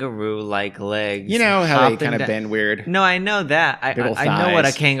kangaroo-like legs? You know how they hopping kind of down- bend weird? No, I know that. I Big ol' know what a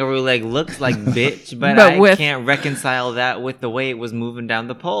thighs. kangaroo leg looks like, bitch. But, But I with- can't reconcile that with the way it was moving down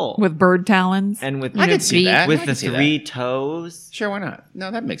the pole. With bird talons. and with I can see that. I with can the see 3 that. toes. Sure, why not? No,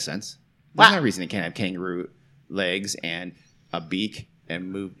 that makes sense. There's no reason it can't have kangaroo legs and a beak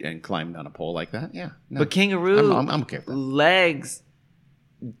and move and climb down a pole like that. Yeah. No. But kangaroo I'm okay with that. legs,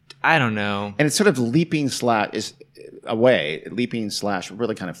 I don't know. And it's sort of leaping slash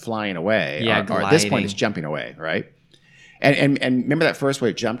really kind of flying away. Yeah, or at this point gliding. it's jumping away, right? And remember that first where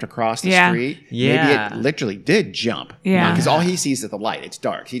it jumped across the Yeah. street? Yeah. Maybe it literally did jump. Yeah. Because all he sees is the light. It's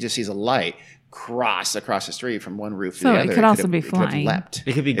dark. He just sees a light cross across the street from one roof to So the it other. could also could've- be It could have flying. leapt.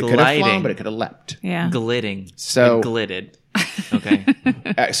 It could be It could have flown, gliding. but it could have leapt. Yeah. Glitting. So- It glitted. Okay.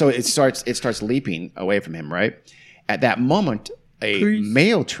 So it starts leaping away from him, right? At that moment, a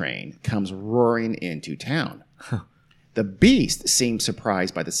mail train comes roaring into town. The beast seems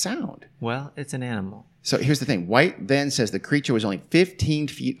surprised by the sound. Well, it's an animal. So here's the thing. White then says the creature was only 15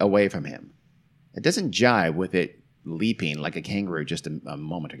 feet away from him. It doesn't jive with it leaping like a kangaroo just a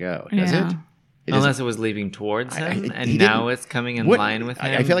moment ago, does Yeah. it? It doesn't- Unless it was leaping towards him, he and now didn't- it's coming in What- line with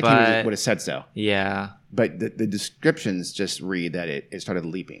him. I feel like but, he would have said so. Yeah. But the descriptions just read that it started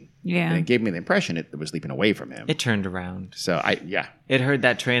leaping. Yeah. And it gave me the impression it was leaping away from him. It turned around. So yeah. It heard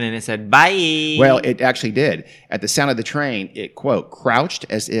that train and it said, bye. Well, it actually did. At the sound of the train, it, quote, crouched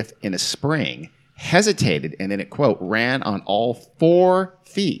as if in a spring, hesitated, and then it, quote, ran on all 4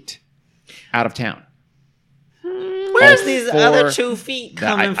 feet out of town. Where's all these 4 other 2 feet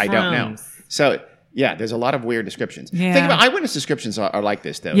That coming I from? don't know. So, yeah, there's a lot of weird descriptions. Yeah. Think about eyewitness descriptions are like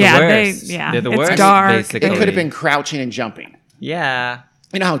this, though. Yeah, worst. yeah. They're the it's worst, dark. basically. It could have been crouching and jumping. Yeah.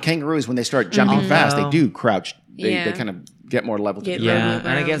 You know how kangaroos, when they start jumping fast, they No. do crouch. They Yeah. kind of get more level to Get the level. ground. Yeah.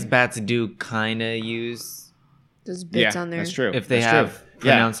 And I around. guess bats do kind of use, Those bits on there. that's true. if they That's have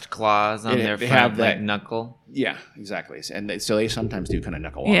true. pronounced claws on They- their they front, have like that- knuckle. Yeah, exactly. And so they sometimes do kind of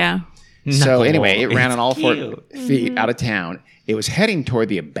knuckle off. Yeah. So Knuckle anyway, it walk. ran It's on all 4 cute. feet out of town. It was heading toward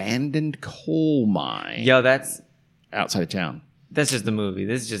the abandoned coal mine Yo, that's outside of town. just the movie.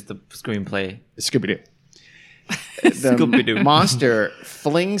 This is just the screenplay. Scooby-Doo. The Scooby-Doo. monster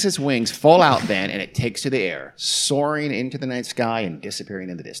flings its wings full out then, and it takes to the air, soaring into the night sky and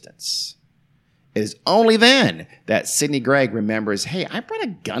disappearing in the distance. It is only then that Sidney Gregg remembers, hey, I brought a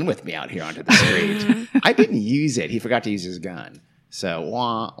gun with me out here onto the street. I didn't use it. He forgot to use his gun. So,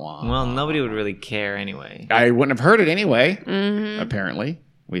 wah, wah. Well, nobody would really care anyway. I wouldn't have heard it anyway, apparently,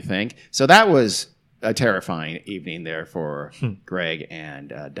 we think. So that was a terrifying evening there for Greg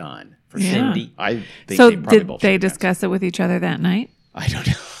and Don. For Yeah. Cindy. I think So they probably did both they should have discuss it with each other that night? I don't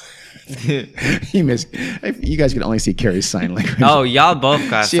know. You guys can only see Carrie's sign language. Oh, y'all both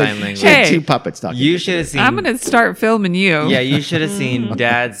got She had- sign language. She had Hey. 2 puppets talking. You to should have her. seen. I'm gonna start filming you. Yeah, you should have seen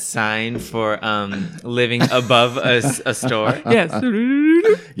Dad's sign for living above a store. Yes.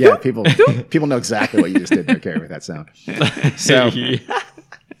 Yeah, people know exactly what you just did there, Carrie, with that sound. So,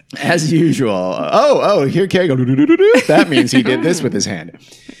 as usual, here Carrie goes. That means he did this with his hand.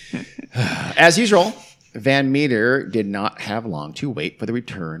 As usual, Van Meter did not have long to wait for the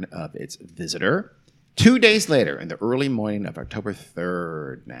return of its visitor. 2 days later, in the early morning of October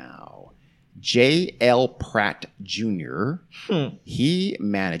 3rd now, J.L. Pratt Jr., he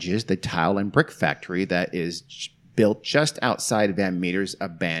manages the tile and brick factory that is built just outside Van Meter's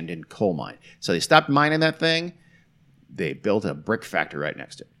abandoned coal mine. So they stopped mining that thing. They built a brick factory right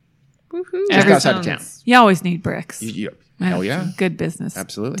next to it. Woohoo. Just outside of town. You always need bricks. Hell yeah. Good business.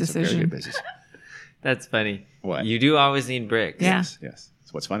 Absolutely. It's a very decision. good business. That's funny. What? You do always need bricks. Yeah. Yes.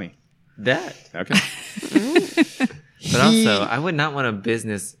 So what's funny? That. Okay. But also, I would not want a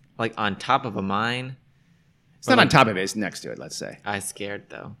business like on top of a mine. It's not on top of it. It's next to it, let's say. I scared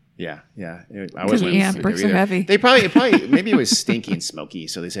though. Yeah. I wasn't Yeah, there bricks are either. heavy. They probably maybe it was stinky and smoky,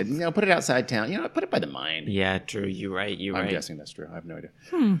 so they said, put it outside town. Put it by the mine. Yeah, true. You're right. You're I'm right. guessing that's true. I have no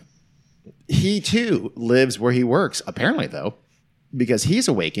idea. He too lives where he works, apparently though, because he's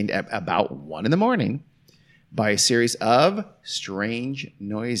awakened at about 1 a.m. by a series of strange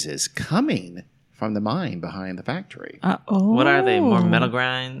noises coming from the mine behind the factory. What are they? More metal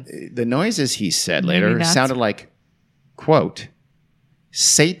grinds? The noises, he said Maybe later, that's- sounded like, quote,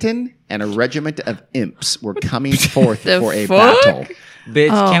 Satan and a regiment of imps were coming forth The for a fuck? battle. Bitch,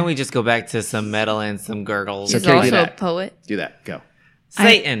 Oh. can't we just go back to some metal and some gurgles? So He's Carrie, do also a that. poet. Do that. Go.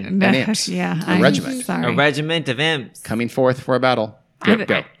 Satan. And imps. Yeah. A regiment. Sorry. A regiment of imps. Coming forth for a battle.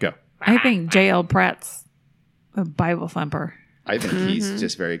 Go. I think J.L. Pratt's a Bible thumper. I think he's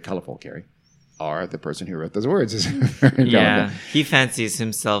just very colorful, Carrie. Or the person who wrote those words is very Yeah, colorful. he fancies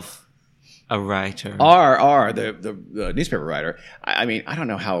himself a writer. Or the newspaper writer. I mean, I don't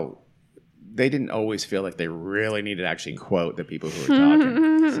know how they didn't always feel like they really needed to actually quote the people who were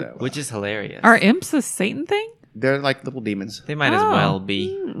talking. So, Which is hilarious. Are imps a Satan thing? they're like little demons. They might as Oh. well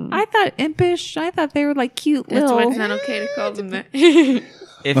be. I thought impish. I thought they were like cute That's little. why it's not okay to call them that.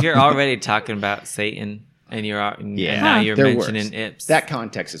 If you're already talking about Satan and and now you're they're mentioning worse. imps. That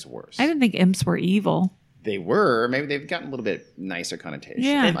context is worse. I didn't think imps were evil. They were. Maybe they've gotten a little bit nicer connotation.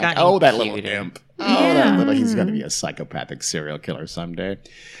 Yeah. They've Like, gotten that little cuter. imp. Yeah. That little, he's going to be a psychopathic serial killer someday.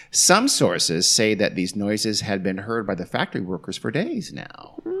 Some sources say that these noises had been heard by the factory workers for days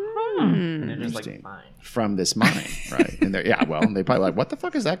now And they're just like, Interesting. fine. from this mine, right? And they're, they probably like, what the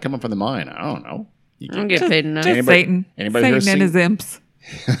fuck is that coming from the mine? I don't know. You I don't get paid enough. Just Anybody- Satan. anybody here Satan and seen- his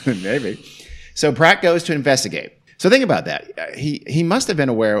imps. Maybe. So Pratt goes to investigate. So think about that. He must have been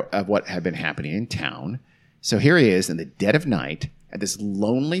aware of what had been happening in town. So here he is in the dead of night at this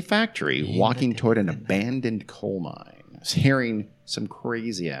lonely factory, walking toward an abandoned coal mine, hearing some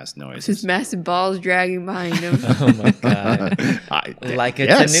crazy ass His noises. massive balls dragging behind him. Oh my god. Like a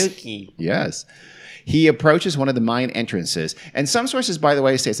yes. tanuki. Yes. He approaches one of the mine entrances, and some sources, by the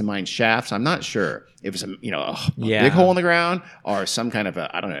way, say it's a mine shaft. So I'm not sure if it's a Yeah. big hole in the ground or some kind of a,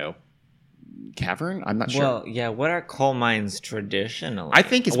 I don't know, cavern. I'm not sure. Well, yeah. What are coal mines traditionally? I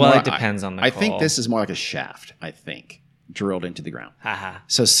think it's well, more, it depends on the I coal. think this is more like a shaft, I think, drilled into the ground. Haha.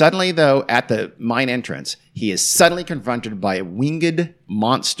 So suddenly, though, at the mine entrance, he is suddenly confronted by a winged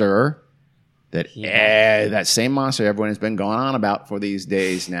monster that same monster everyone has been going on about for these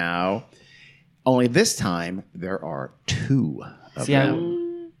days now. Only this time, there are 2 of See,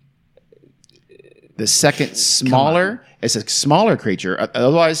 them. The second smaller, it's a smaller creature.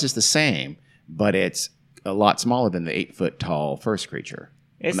 Otherwise, it's the same, but it's a lot smaller than the 8-foot tall first creature.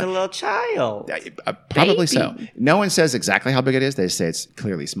 It's a little child. Probably so. Baby. No one says exactly how big it is. They say it's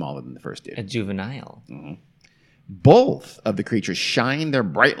clearly smaller than the first A dude. juvenile. Both of the creatures shine their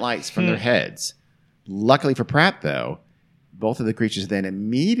bright lights from their heads. Luckily for Pratt, though, both of the creatures then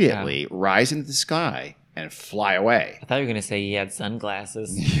immediately rise into the sky and fly away. I thought you were gonna say he had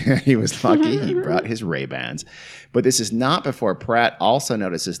sunglasses. He was lucky. He brought his Ray-Bans. But this is not before Pratt also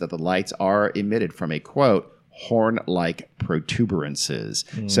notices that the lights are emitted from a, quote, horn-like protuberances.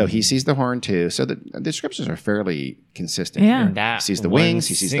 So he sees the horn too. So the descriptions are fairly consistent. Yeah. Here. That He sees the one wings.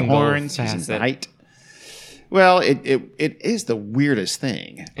 He sees the single horns. He sees the facet. height. Well, it is the weirdest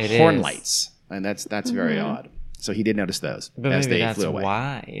thing. It horn is. lights, and that's very odd. So he did notice those But as maybe they that's flew away.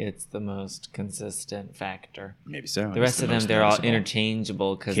 why it's the most consistent factor. Maybe so. The rest of them, they're all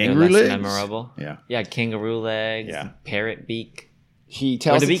interchangeable because they're Kangaroo less legs. memorable. Yeah. Yeah, kangaroo legs, Yeah. parrot beak. He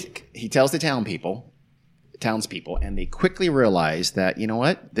tells the the, beak. he tells the townspeople, and they quickly realize that, you know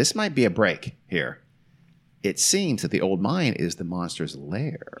what, this might be a break here. It seems that the old mine is the monster's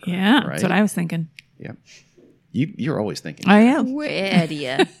lair. Yeah, right? that's what I was thinking. Yeah, you're always thinking. I am. Way ahead of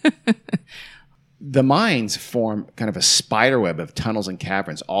ya. The mines form kind of a spider web of tunnels and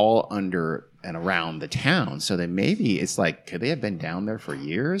caverns all under and around the town. So they maybe it's like, could they have been down there for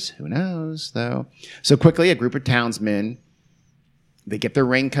years? Who knows, though? So quickly, a group of townsmen, they get their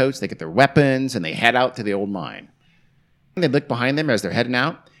raincoats, they get their weapons, and they head out to the old mine. And they look behind them as they're heading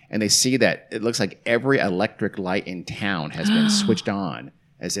out, and they see that it looks like every electric light in town has been switched on,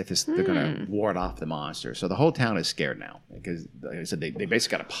 as if they're going to ward off the monster. So the whole town is scared now because, like I said, they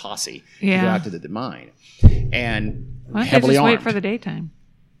basically got a posse to go Yeah. out to the mine, and Why don't they heavily just armed. wait for the daytime?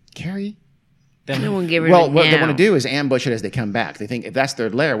 Carrie. No one give her Well, the what they now. want to do is ambush it as they come back. They think if that's their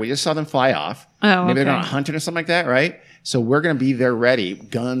lair, we just saw them fly off. Oh, Maybe they're okay. going hunting or something like that, right? So we're going to be there ready,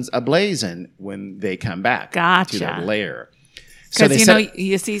 guns ablazing, when they come back Gotcha. to their lair. So Because they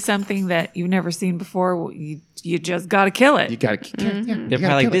you see something that you've never seen before, you just got to kill it. you got to. They're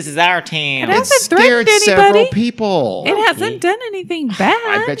probably like, this is our town. It It hasn't scared threatened several anybody. people. It hasn't done anything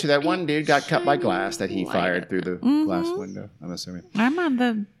bad. I bet you that one dude got cut by glass that he fired through the glass window. I'm assuming. I'm on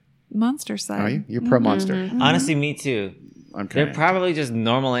the monster side. Are you? You're pro monster. Honestly, me too. I'm They're kind probably just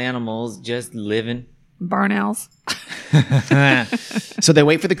normal animals, just living. Barn owls. So they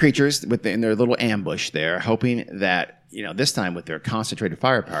wait for the creatures in their little ambush there, hoping that, this time with their concentrated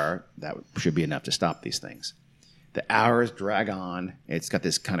firepower, that should be enough to stop these things. The hours drag on. It's got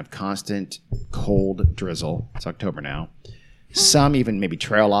this kind of constant cold drizzle. It's October now. Some even maybe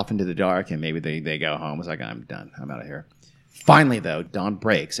trail off into the dark, and maybe they go home. It's like, I'm done. I'm out of here. Finally, though, dawn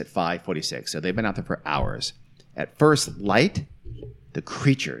breaks at 5:46. So they've been out there for hours. At first light, the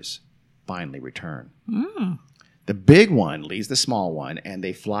creatures finally return. The big one leads the small one, and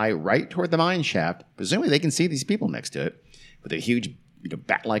they fly right toward the mine shaft. Presumably, they can see these people next to it with their huge,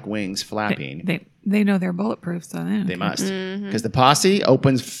 bat-like wings flapping. They know they're bulletproof, so They must, because the posse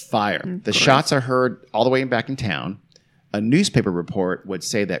opens fire. The shots are heard all the way back in town. A newspaper report would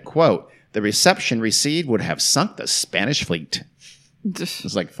say that, quote, the reception received would have sunk the Spanish fleet. It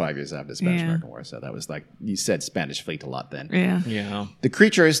was like 5 years after the Spanish-American War, so that was like, you said Spanish fleet a lot then. Yeah. Yeah. The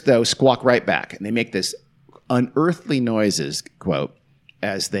creatures, though, squawk right back, and they make this unearthly noises, quote,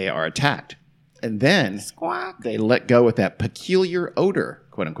 as they are attacked. And then they let go with that peculiar odor,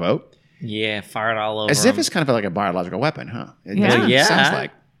 quote unquote, Yeah, fired all over. as if 'em. it's kind of like a biological weapon, huh? It Yeah. really Yeah. sounds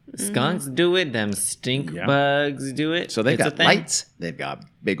like. Skunks do it. Them stink Yeah. bugs do it. So they've It's a got thing. lights, they've got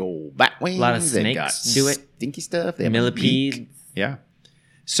big old bat wings, lot of they've got snakes do it. stinky stuff, they have a Millipedes. beak. Yeah.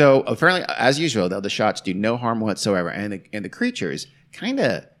 So apparently, as usual, though, the shots do no harm whatsoever, and the creatures kind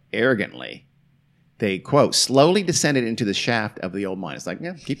of arrogantly, they quote slowly descended into the shaft of the old mine. It's like,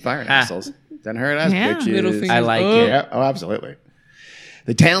 yeah, keep firing, assholes. Doesn't hurt us, Yeah. bitches. Middle fingers I like up. it. Yeah, oh, absolutely.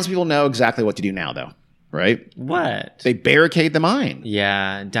 The townspeople know exactly what to do now, though, right? What? They barricade the mine.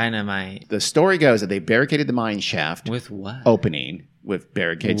 Yeah, dynamite. The story goes that they barricaded the mine shaft With what? opening with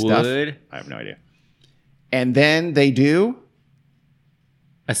barricade stuff. Wood? I have no idea. And then they do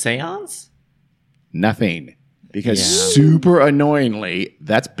A seance? nothing. Because Yeah. super annoyingly,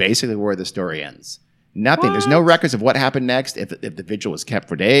 that's basically where the story ends. Nothing. There's no records of what happened next, if the vigil was kept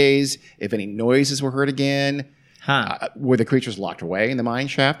for days, if any noises were heard again. Huh. Were the creatures locked away in the mine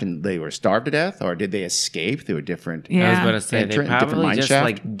shaft and they were starved to death? Or did they escape through a different... Yeah. I was about to say, they Entrant, different probably mine just shaft?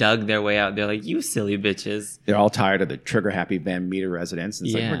 like dug their way out. They're like, you silly bitches. They're all tired of the trigger-happy Van Meter residents. And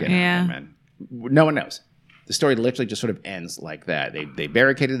it's like, Yeah. we're getting Yeah. out of here, man. No one knows. The story literally just sort of ends like that. They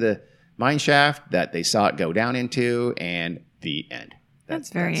barricaded the mine shaft that they saw it go down into, and the end. That's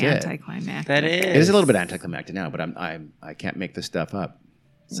very it. anticlimactic. That is. It is a little bit anticlimactic now, but I can't make this stuff up.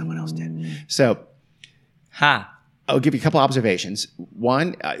 Someone else did. So Ha. I'll give you a couple observations.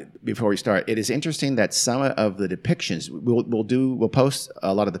 One, before we start, it is interesting that some of the depictions we'll post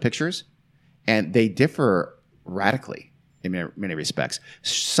a lot of the pictures, and they differ radically in many respects.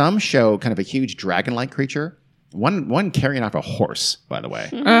 Some show kind of a huge dragon-like creature, One carrying off a horse, by the way.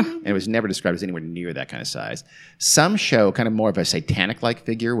 And it was never described as anywhere near that kind of size. Some show kind of more of a satanic-like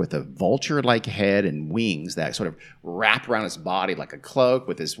figure with a vulture-like head and wings that sort of wrap around his body like a cloak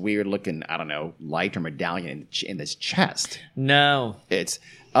with this weird-looking, I don't know, light or medallion in his chest. No. It's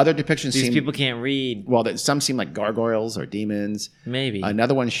other depictions These seem... people can't read. Well, some seem like gargoyles or demons. Maybe.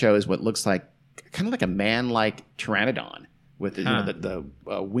 Another one shows what looks like kind of like a man-like pteranodon with the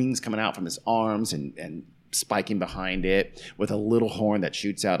wings coming out from his arms and spiking behind it with a little horn that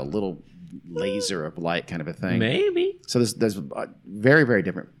shoots out a little laser of light kind of a thing. Maybe. So there's very, very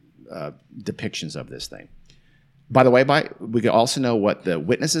different depictions of this thing. By the way, we could also know what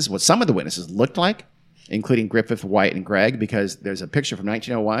some of the witnesses looked like, including Griffith, White, and Gregg, because there's a picture from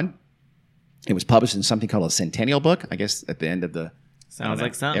 1901. It was published in something called a centennial book, I guess at the end of the... Sounds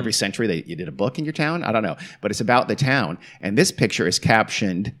like something. Every century you did a book in your town? I don't know. But it's about the town. And this picture is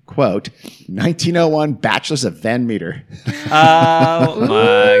captioned, quote, 1901 Bachelors of Van Meter. Oh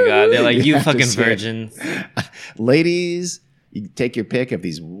my God. They're like, you have to fucking see it. virgins. Ladies, you take your pick of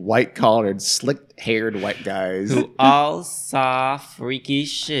these white-collared, slick-haired white guys. Who all saw freaky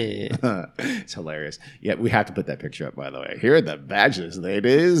shit. It's hilarious. Yeah, we have to put that picture up, by the way. Here are the badges,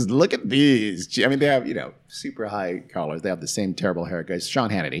 ladies. Look at these. I mean, they have, super high collars. They have the same terrible haircuts. Sean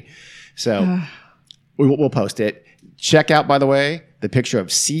Hannity. So we'll post it. Check out, by the way, the picture of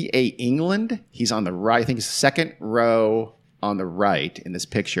C.A. England. He's on the right. I think he's second row on the right in this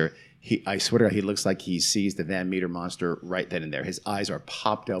picture. I swear to God, he looks like he sees the Van Meter monster right then and there. His eyes are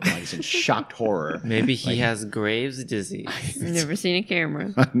popped open like he's in shocked horror. Maybe he has Graves' disease. Never seen a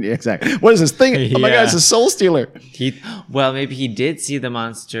camera. Yeah, exactly. What is this thing? Oh my God, it's a soul stealer. Maybe he did see the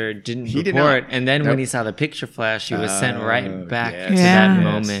monster, didn't He did report, not. and then Nope. when he saw the picture flash, he was sent right back yes. to Yeah. that Yes.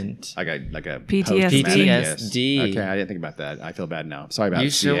 moment. I got like a PTSD. post-traumatic, PTSD. yes. Okay, I didn't think about that. I feel bad now. Sorry about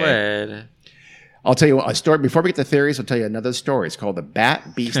You CA. should. I'll tell you a story. Before we get to theories, I'll tell you another story. It's called The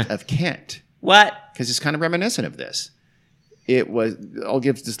Bat Beast of Kent. What? Because it's kind of reminiscent of this. I'll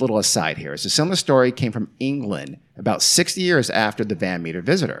give this little aside here. It's a similar story, came from England about 60 years after the Van Meter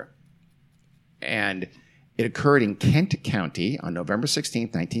visitor. And it occurred in Kent County on November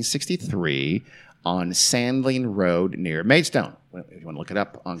 16th, 1963 on Sandling Road near Maidstone. If you want to look it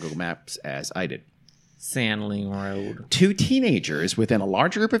up on Google Maps as I did. Sandling Road. Two teenagers within a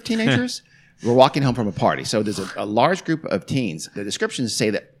large group of teenagers were walking home from a party. So there's a large group of teens. The descriptions say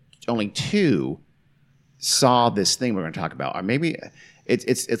that only two saw this thing we're going to talk about, or maybe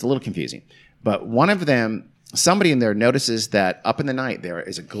it's a little confusing. But one of them, somebody in there notices that up in the night there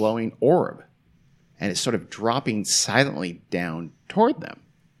is a glowing orb, and it's sort of dropping silently down toward them.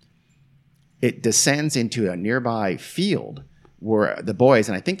 It descends into a nearby field where the boys,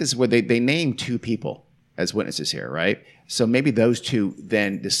 and I think this is where they name two people as witnesses here, right? So maybe those two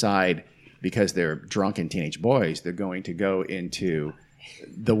then decide, because they're drunken teenage boys, they're going to go into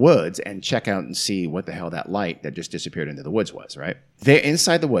the woods and check out and see what the hell that light that just disappeared into the woods was, right? They're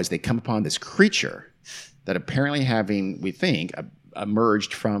inside the woods. They come upon this creature that apparently we think,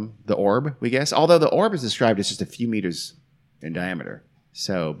 emerged from the orb, we guess. Although the orb is described as just a few meters in diameter.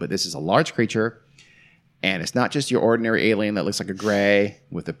 But this is a large creature, and it's not just your ordinary alien that looks like a gray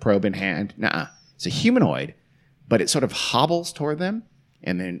with a probe in hand. Nuh-uh. It's a humanoid, but it sort of hobbles toward them,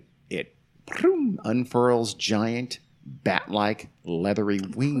 and then it unfurls giant bat-like leathery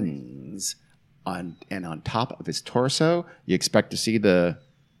wings on top of its torso. You expect to see the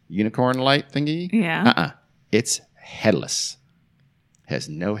unicorn light thingy? Yeah. It's headless. Has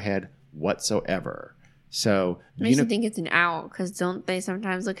no head whatsoever. So Makes you think it's an owl, because don't they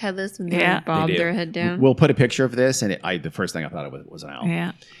sometimes look headless when they Yeah. bob They do. their head down? We'll put a picture of this, and the first thing I thought it was an owl.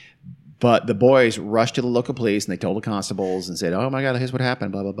 Yeah. But the boys rushed to the local police, and they told the constables and said, "Oh my God, here's what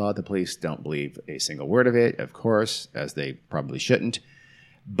happened, blah, blah, blah." The police don't believe a single word of it, of course, as they probably shouldn't.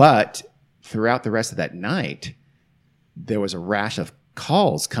 But throughout the rest of that night, there was a rash of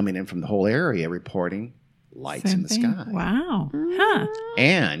calls coming in from the whole area reporting lights in the Same thing. sky. Wow. Huh.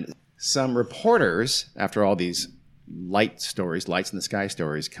 And some reporters, after all these lights in the sky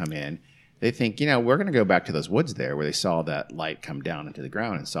stories come in, they think, we're going to go back to those woods there where they saw that light come down into the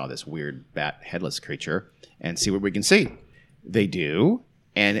ground and saw this weird bat headless creature and see what we can see. They do,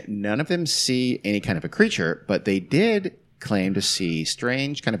 and none of them see any kind of a creature, but they did claim to see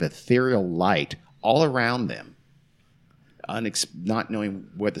strange kind of ethereal light all around them, not knowing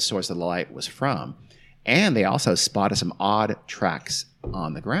where the source of the light was from. And they also spotted some odd tracks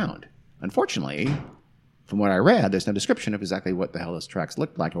on the ground. Unfortunately, from what I read, there's no description of exactly what the hell those tracks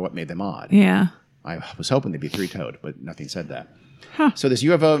looked like or what made them odd. Yeah. I was hoping they'd be three-toed, but nothing said that. So this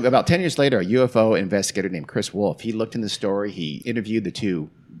UFO, about 10 years later, a UFO investigator named Chris Wolf, he looked in the story. He interviewed the two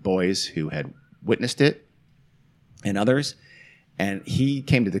boys who had witnessed it. and others. And he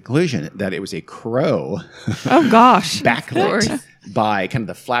came to the conclusion that it was a crow Oh gosh. backlit by kind of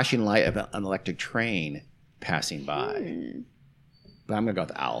the flashing light of an electric train passing by. But I'm going to go with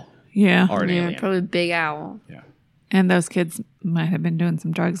the owl Yeah. or an Yeah, alien. probably big owl. Yeah. And those kids might have been doing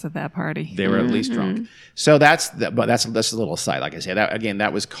some drugs at that party. They were at least drunk. So that's a little aside. Like I said,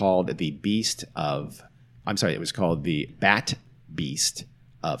 that was called the Beast of. I'm sorry, it was called the Bat Beast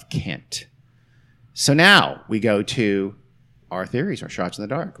of Kent. So now we go to our theories, our shots in the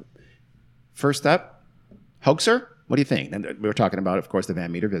dark. First up, hoaxer. What do you think? And we were talking about, of course, the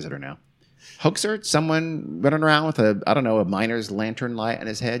Van Meter visitor now. Hoaxer, someone running around with a miner's lantern light on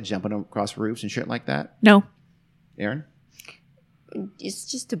his head, jumping across roofs and shit like that. No. Aaron? It's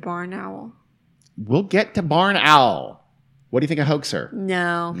just a barn owl. We'll get to Barn Owl. What do you think of hoaxer?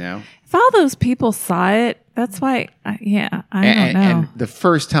 No. No? If all those people saw it, that's why, I don't know. And the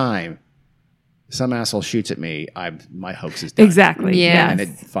first time some asshole shoots at me, my hoax is done. Exactly. Yeah. Yes. And it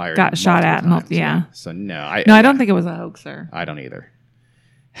fired. Got shot at. multiple Yeah. times. So no, I don't think it was a hoaxer. I don't either.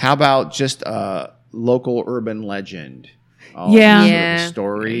 How about just a local urban legend? Yeah. Sort of Yeah. a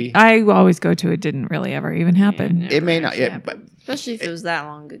story. I always go to it didn't really ever even happen. It may not, Yeah, but especially if it was that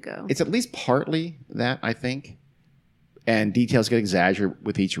long ago. it's at least partly that, I think. And details get exaggerated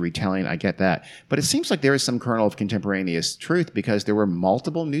with each retelling. I get that. But it seems like there is some kernel of contemporaneous truth because there were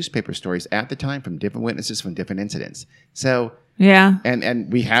multiple newspaper stories at the time from different witnesses from different incidents. So, Yeah.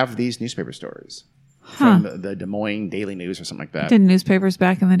 and we have these newspaper stories Huh. from the Des Moines Daily News or something like that. Did newspapers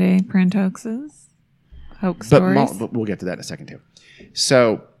back in the day print hoaxes? Hoax But, stories? but we'll get to that in a second too.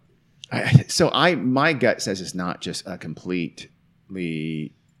 So my gut says it's not just a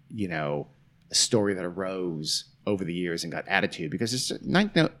completely, story that arose over the years and got attitude because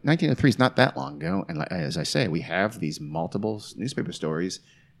 1903 is not that long ago. And as I say, we have these multiple newspaper stories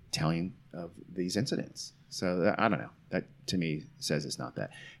telling of these incidents. So I don't know. That to me says it's not that.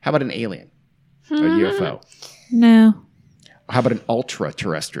 How about an alien? A UFO? No. How about an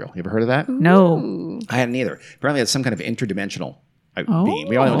ultra-terrestrial? You ever heard of that? No. Ooh. I hadn't either. Apparently, it's some kind of interdimensional Oh. being.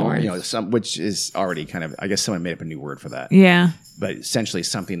 We all know, which is already kind of. I guess someone made up a new word for that. Yeah. But essentially,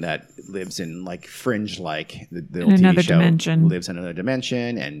 something that lives in like fringe-like the In old another TV show dimension. lives in another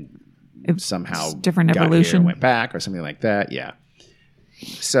dimension and somehow It's different got evolution. here and went back or something like that. Yeah.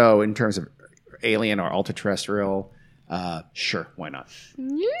 So in terms of alien or ultra-terrestrial, sure, why not?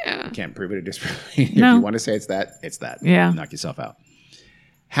 Yeah. Can't prove it or disprove it. If No. you want to say it's that, it's that. Yeah. Knock yourself out.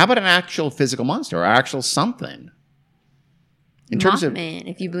 How about an actual physical monster or actual something? In terms of Mothman.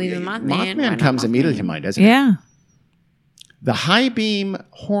 If you believe in Mothman. why Mothman not comes Mothman? immediately to mind, doesn't it? Yeah. The high beam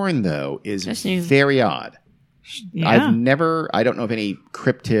horn, though, is That's new. very odd. Yeah. I don't know of any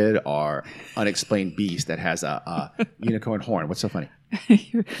cryptid or unexplained beast that has a unicorn horn. What's so funny?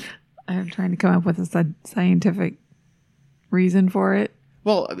 I'm trying to come up with a scientific reason for it.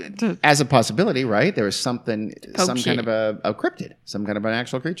 Well, as a possibility, right? There is something, Poke some shit. kind of a cryptid, some kind of an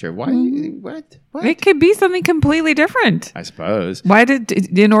actual creature. Why? What? It could be something completely different. I suppose. Why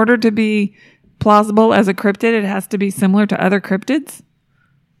in order to be plausible as a cryptid, it has to be similar to other cryptids?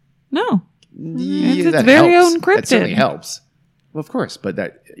 No. It's its that very helps. own cryptid. That certainly helps. Well, of course, but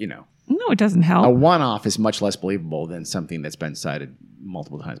that, No, it doesn't a help. one-off is much less believable than something that's been cited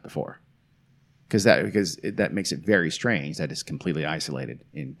multiple times before. Because that makes it very strange that it's completely isolated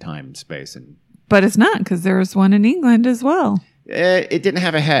in time and space. And But it's not because there was one in England as well. it didn't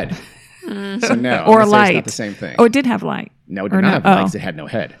have a head. So no. Or I'm gonna say light. It's not the same thing. Oh, it did have light. No, it or did no- not have oh. legs. It had no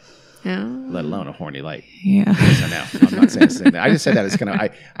head, No. let alone a horny light. Yeah. So no, I'm not saying the same thing. I just said that as kind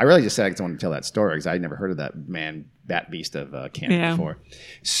of, I really just said I just wanted to tell that story because I'd never heard of that bat beast of Kent Yeah. before.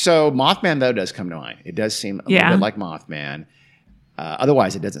 So Mothman, though, does come to mind. It does seem a little Yeah. bit like Mothman.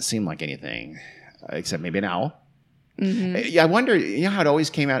 Otherwise, it doesn't seem like anything except maybe an owl. Yeah, I wonder, how it always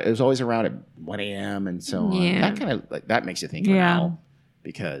came out? It was always around at 1 a.m. and so on. Yeah. That kind of, that makes you think of an Yeah. owl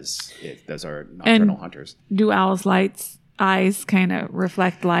because those are nocturnal hunters. Do owls' eyes kind of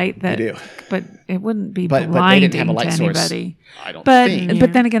reflect light? That, They do. But it wouldn't be But they blinding didn't have a light to source. anybody. I don't But think.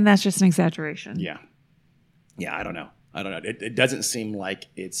 but then again, that's just an exaggeration. Yeah. Yeah, I don't know. It doesn't seem like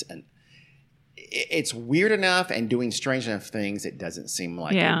it's weird enough and doing strange enough things. It doesn't seem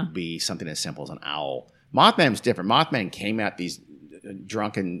like it would be something as simple as an owl. Mothman was different. Mothman came at these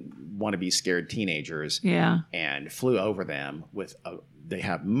drunken, wannabe scared teenagers Yeah. and flew over them they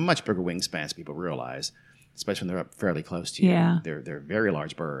have much bigger wingspans, people realize, especially when they're up fairly close to you. Yeah. They're very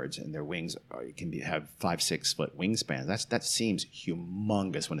large birds, and their wings have 5-6 foot wingspans. That seems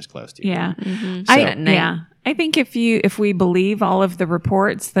humongous when it's close to you. Yeah. So- I think if we believe all of the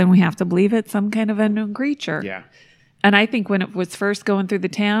reports, then we have to believe it's some kind of unknown creature. Yeah. And I think when it was first going through the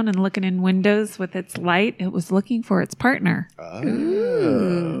town and looking in windows with its light, it was looking for its partner.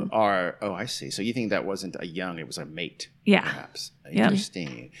 I see. So you think that wasn't a young, it was a mate, Yeah. perhaps. Yep.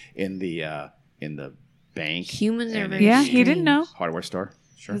 Interesting. In the bank. Humans are and very Yeah, he didn't know. hardware store.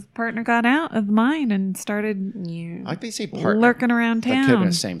 Sure. His partner got out of the mine and started Yeah. Like they say partner. lurking around That could have been town.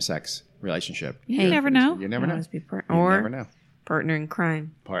 a same-sex relationship. You never know. You never know. Always be You never know. partner in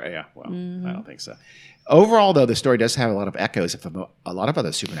crime. Yeah, well, I don't think so. Overall, though, the story does have a lot of echoes of a lot of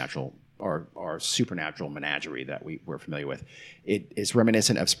other supernatural or supernatural menagerie that we're familiar with. It is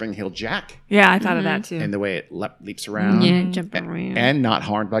reminiscent of Spring Hill Jack Yeah, I thought of that too. in the way it leaps around Yeah, jumping around. and not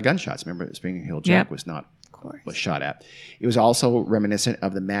harmed by gunshots. Remember, Spring Hill Jack Yep. was not course. was shot at. It was also reminiscent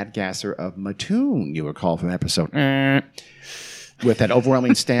of the Mad Gasser of Mattoon, you recall from episode with that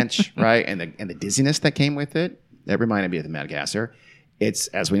overwhelming stench, right, and the dizziness that came with it. That reminded me of the Mad Gasser. It's,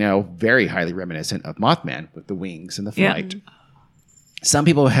 as we know, very highly reminiscent of Mothman with the wings and the Yeah. flight. Some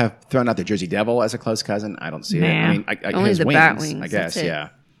people have thrown out the Jersey Devil as a close cousin. I don't see it. Nah. I mean, Only his the wings, bat wings, I guess, that's it. yeah.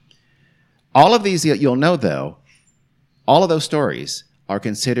 All of these, you'll know, though, all of those stories are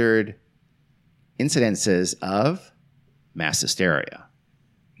considered incidences of mass hysteria.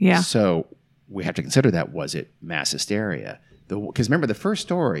 Yeah. So we have to consider that, was it mass hysteria? Because remember, the first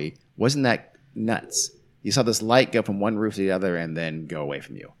story wasn't that nuts. You saw this light go from one roof to the other and then go away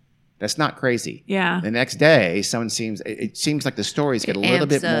from you. That's not crazy. Yeah. The next day, it seems like the stories get a little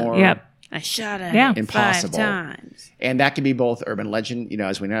bit amps up. more Yep. I shot at Yeah. it Impossible. 5 times. and that can be both urban legend,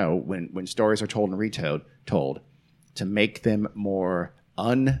 as we know, when stories are told and told, to make them more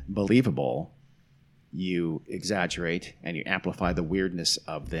unbelievable, you exaggerate and you amplify the weirdness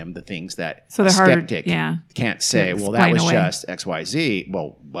of them, the things that So a they're harder- skeptic yeah. can't say, To well, that explain was away. just XYZ.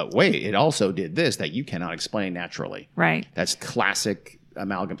 Well, but wait, it also did this that you cannot explain naturally. Right. That's classic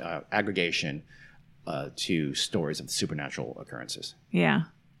aggregation to stories of supernatural occurrences. Yeah.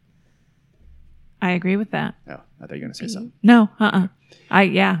 I agree with that. Oh, I thought you were going to say something. No,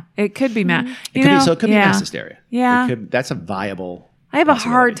 it could be mass. It could be mass hysteria. Yeah. That's a viable. I have a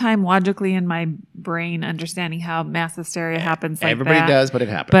possibility. hard time logically in my brain understanding how mass hysteria happens like Everybody that. does, but it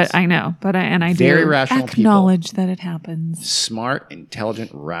happens. But I know. But I Very do rational acknowledge that it happens. Smart,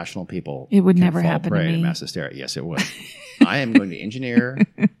 intelligent, rational people. It would can never fall happen to prey me. mass hysteria. Yes, it would. I am going to engineer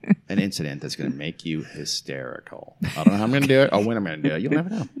an incident that's going to make you hysterical. I don't know how I'm going to do it or when I'm going to do it. You'll never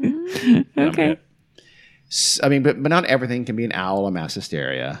know. But I'm Okay. good. I mean, but not everything can be an owl or mass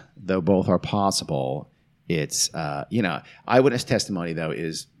hysteria, though both are possible. It's, eyewitness testimony, though,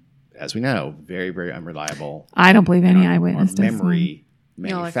 is, as we know, very, very unreliable. I don't believe any Our eyewitness testimony. memory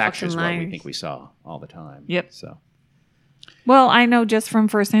like manufactures fucking what we liars. think we saw all the time. Yep. So Well, I know just from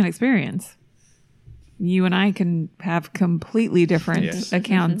firsthand experience. You and I can have completely different Yes.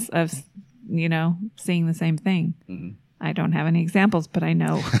 accounts of, seeing the same thing. Mm-hmm. I don't have any examples, but I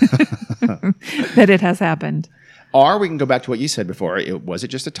know that it has happened. Or we can go back to what you said before. Was it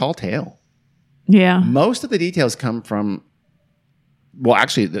just a tall tale? Yeah. Most of the details come from, well,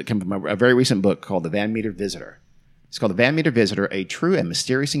 actually, they come from a very recent book called The Van Meter Visitor. It's called The Van Meter Visitor, A True and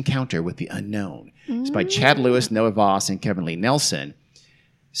Mysterious Encounter with the Unknown. It's by Chad Lewis, Noah Voss, and Kevin Lee Nelson.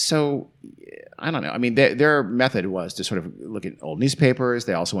 So, I don't know. I mean, their method was to sort of look at old newspapers.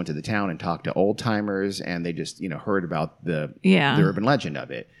 They also went to the town and talked to old timers, and they just, heard about the urban legend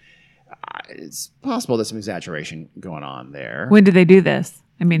of it. It's possible there's some exaggeration going on there. When did they do this?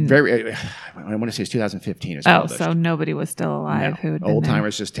 I mean, I want to say it's 2015 or oh, so. so nobody was still alive who had been Old there.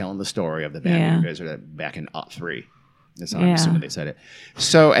 timers just telling the story of the Van Yeah. Meter Visitor back in 03. That's how I'm Yeah. assuming they said it.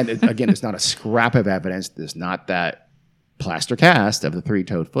 So, and again, there's not a scrap of evidence. There's not that plaster cast of the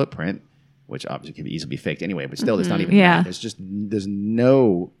three-toed footprint, which obviously can easily be faked anyway, but still, there's not even Yeah. that. There's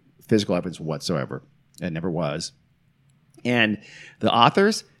no physical evidence whatsoever. It never was. And the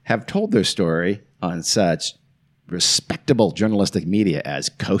authors have told their story on such respectable journalistic media as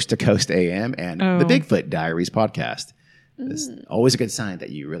Coast to Coast AM and the Bigfoot Diaries podcast. It's always a good sign that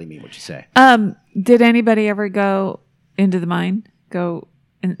you really mean what you say. Did anybody ever go into the mine? Go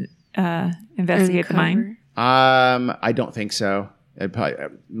investigate the mine? I don't think so.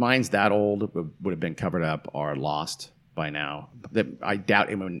 Mine's that old, would have been covered up or lost by now. I doubt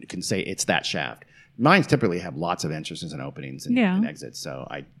anyone can say it's that shaft. Mines typically have lots of entrances and openings and, Yeah. and exits, so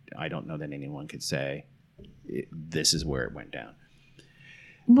I don't know that anyone could say this is where it went down.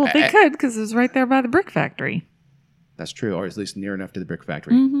 Well, they could because it was right there by the brick factory. That's true, or at least near enough to the brick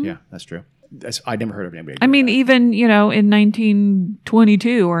factory. Yeah, that's true. I never heard of anybody. I mean, doing even in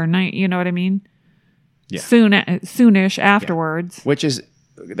 1922 or you know what I mean? Yeah. Soonish afterwards. that. Which is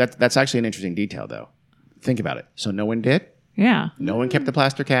that's actually an interesting detail, though. Think about it. So no one did. Yeah. No one kept the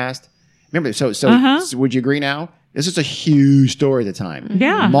plaster cast. Remember, so would you agree now This is a huge story at the time.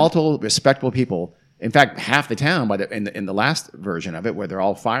 Yeah. Multiple respectable people. In fact, half the town in the last version of it, where they're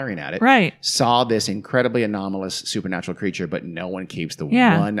all firing at it, Right. saw this incredibly anomalous supernatural creature, but no one keeps the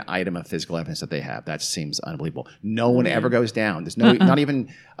Yeah. one item of physical evidence that they have. That seems unbelievable. No one ever goes down. There's not even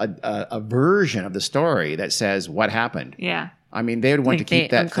a version of the story that says what happened. Yeah. I mean, they would want Like to keep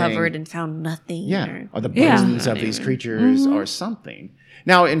they that uncovered thing. and found nothing. Yeah, or the Yeah. bones of these creatures or something.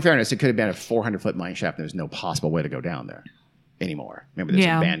 Now, in fairness, it could have been a 400-foot mine shaft. There's no possible way to go down there anymore. Remember, there's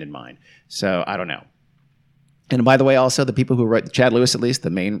Yeah. an abandoned mine. So I don't know. And by the way, also the people who wrote Chad Lewis, at least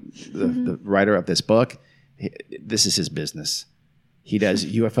the writer of this book, this is his business. He does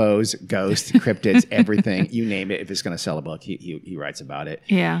UFOs, ghosts, cryptids, everything. You name it. If it's going to sell a book, he writes about it.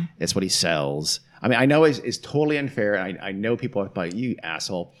 Yeah. That's what he sells. I mean, I know it's totally unfair. I know people are like, you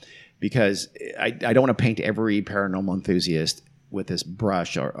asshole, because I don't want to paint every paranormal enthusiast with this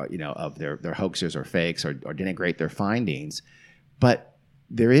brush or of their hoaxers or fakes or denigrate their findings. But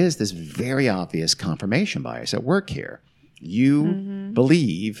there is this very obvious confirmation bias at work here. You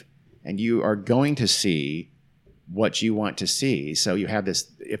believe and you are going to see what you want to see. So you have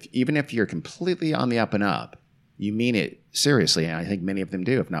this, even if you're completely on the up and up, you mean it seriously, and I think many of them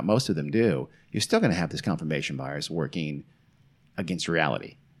do, if not most of them do, you're still going to have this confirmation bias working against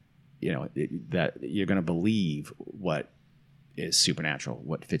reality. That you're going to believe what is supernatural,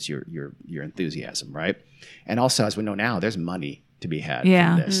 what fits your enthusiasm, right? And also, as we know now, there's money to be had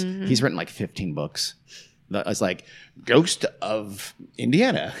Yeah. from this. He's written like 15 books. It's like Ghost of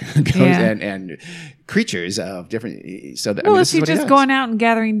Indiana Yeah. and creatures of different. So Well, this is is he what just does. going out and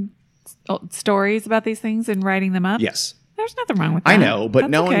gathering stories about these things and writing them up? Yes, There's nothing wrong with that. I know, but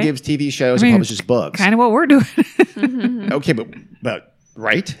That's no one okay. gives TV shows I mean, and publishes books. Kind of what we're doing. Okay, but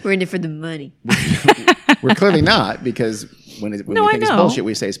right? We're in it for the money. We're clearly not, because when No, we I think it's know. bullshit,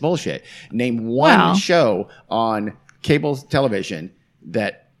 we say it's bullshit. Name one Well. show on cable television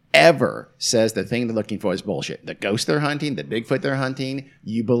that ever says the thing they're looking for is bullshit. The ghost they're hunting, the Bigfoot they're hunting,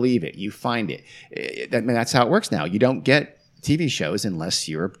 you believe it, you find it. That's how it works now. You don't get TV shows unless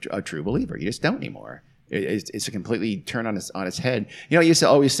you're a true believer. You just don't anymore. It's a completely turn on its head. You know, I used to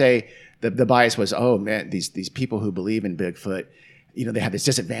always say the bias was, oh man, these people who believe in Bigfoot, they have this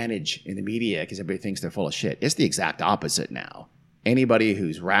disadvantage in the media because everybody thinks they're full of shit. It's the exact opposite now. Anybody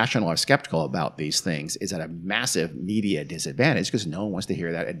who's rational or skeptical about these things is at a massive media disadvantage because no one wants to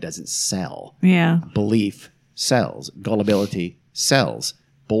hear that. It doesn't sell. Yeah. Belief sells. Gullibility sells.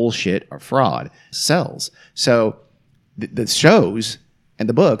 Bullshit or fraud sells. So the shows and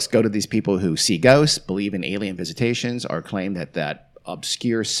the books go to these people who see ghosts, believe in alien visitations, or claim that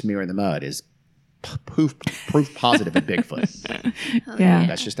obscure smear in the mud is proof positive of Bigfoot. Yeah.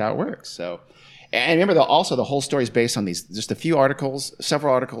 That's just how it works. So, and remember, also the whole story is based on just a few articles,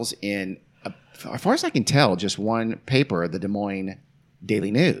 several articles in, as far as I can tell, just one paper, the Des Moines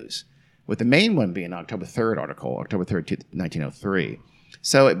Daily News, with the main one being October 3rd article, October 3rd, 1903.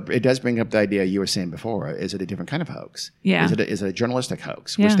 So it does bring up the idea you were saying before. Is it a different kind of hoax? Yeah. Is it a journalistic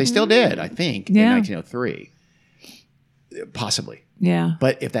hoax? Yeah. Which they still did, I think, in Yeah. 1903. Possibly. Yeah.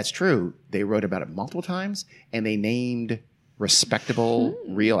 But if that's true, they wrote about it multiple times, and they named respectable,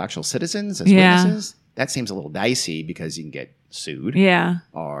 real, actual citizens as Yeah. witnesses. That seems a little dicey because you can get sued, Yeah.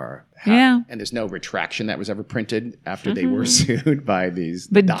 or Yeah. and there's no retraction that was ever printed after they were sued by the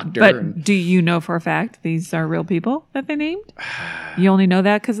But doctor. but do you know for a fact these are real people that they named? You only know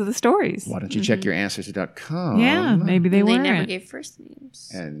that because of the stories. Why don't you check your ancestry.com? Yeah, maybe they They weren't. never gave first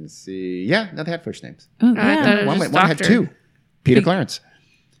names. and see. Yeah, no, they had first names. Oh, I yeah. thought it was One just had doctor. two. Peter Clarence.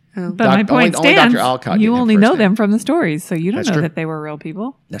 Oh. But my point only stands, Dr. Alcott you didn't have only first know name. them from the stories, so you don't That's know true. that they were real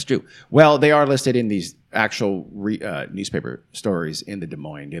people. That's true. Well, they are listed in these actual newspaper stories in the Des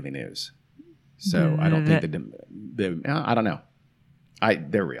Moines Daily News. So I don't think I don't know.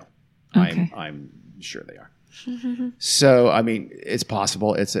 They're real. Okay. I'm sure they are. So I mean, it's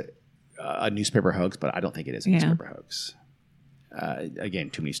possible it's a newspaper hoax, but I don't think it is a Yeah. newspaper hoax.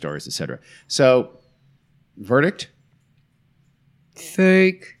 Again, too many stories, etc. So, verdict: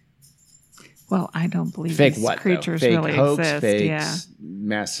 Fake. Well, I don't believe fake these what? Though? creatures Fake really hoax, exist. fake Yeah.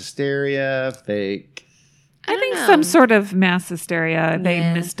 mass hysteria, fake. I think know. some sort of mass hysteria. They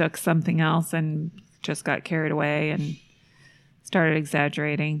Yeah. mistook something else and just got carried away and started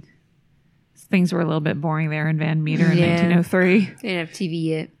exaggerating. Things were a little bit boring there in Van Meter in Yeah. 1903. They didn't have TV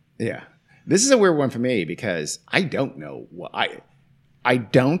yet. Yeah. This is a weird one for me because I don't know what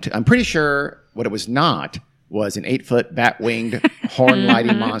I'm pretty sure what it was not was an 8-foot bat-winged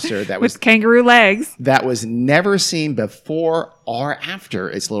horn-lighting monster that was With kangaroo legs. never seen before or after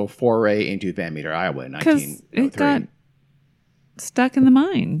its little foray into Van Meter, Iowa in Because 1903. it got stuck in the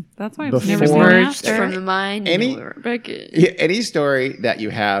mind. That's why I've never Before- seen it Emerged after. from the mind. Any- and we're back in. Any story that you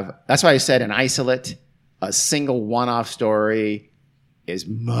have, that's why I said an isolate, a single one-off story is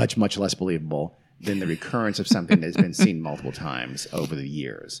much, much less believable than the recurrence of something that's been seen multiple times over the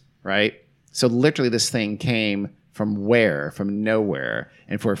years, right? So literally this thing came from where? From nowhere.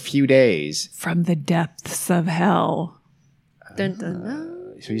 And for a few days, From the depths of hell. Dun, dun,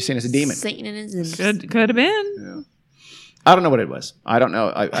 dun. so you're saying it's a demon. Satan and his imps. Could have been. I don't know what it was. I don't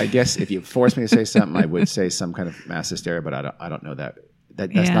know. I guess if you forced me to say something, I would say some kind of mass hysteria, but I don't know that.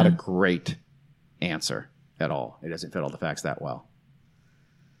 That's Yeah. not a great answer at all. It doesn't fit all the facts that well,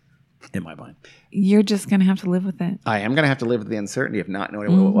 in my mind. You're just going to have to live with it. I am going to have to live with the uncertainty of not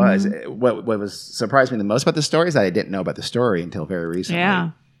knowing what it was. What was surprised me the most about the story is that I didn't know about the story until very recently.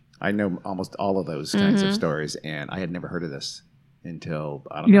 Yeah. I know almost all of those kinds of stories, and I had never heard of this until,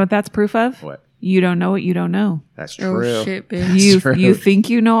 I don't You know know. what that's proof of? What? You don't know what you don't know. That's true. Oh shit, bitch. True. You think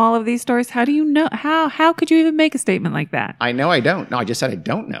you know all of these stories? How do you know? How could you even make a statement like that? I know I don't. No, I just said I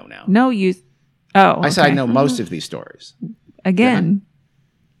don't know now. No, you. Oh, I said I okay. know most of these stories. Again,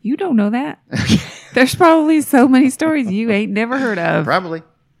 you don't know that. There's probably so many stories you ain't never heard of. Probably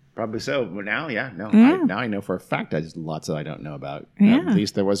so. But now, Yeah. now I know for a fact there's lots that I don't know about. Yeah. At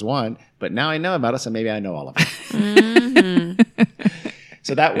least there was one, but now I know about it, so maybe I know all of it.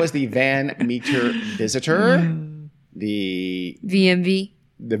 So that was the Van Meter Visitor, the VMV.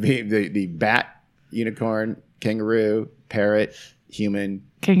 the bat, unicorn, kangaroo, parrot, human,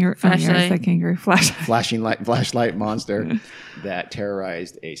 Kangaroo. Flashlight. The kangaroo flashlight monster that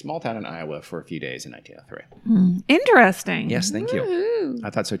terrorized a small town in Iowa for a few days in 1903. Interesting. Yes, thank you. Ooh. I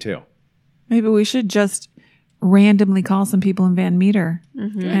thought so too. Maybe we should just randomly call some people in Van Meter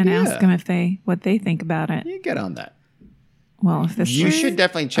and ask them what they think about it. You get on that. Well, if this You is should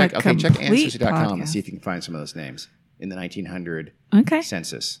definitely check. a Okay, check complete ancestry.com and podcast. see if you can find some of those names in the 1900 Okay.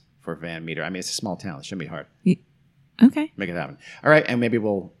 census for Van Meter. I mean, it's a small town. It shouldn't be hard. Okay. Make it happen. All right, and maybe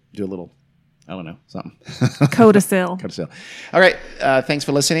we'll do a little, I don't know, something. Codicil. Codicil. All right, thanks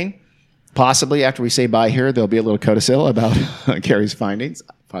for listening. Possibly after we say bye here, there'll be a little codicil about Carrie's findings.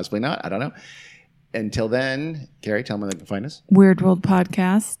 Possibly not. I don't know. Until then, Carrie, tell them where they can find us. Weird World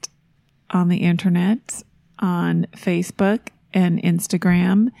Podcast on the internet, on Facebook and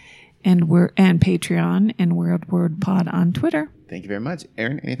Instagram, and Patreon, and Weird World Pod on Twitter. Thank you very much.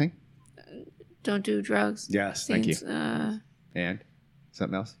 Aaron, anything? Don't do drugs. Yes, thank you. And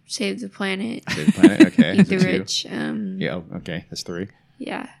something else? Save the planet. Save the planet. Okay. Eat the Is it two? rich. Yeah, oh, okay. That's 3.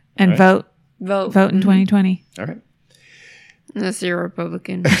 Yeah. And All right. vote in 2020. All right. Unless you're a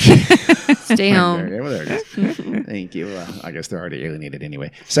Republican. Stay home. There it is. Thank you. Well, I guess they're already alienated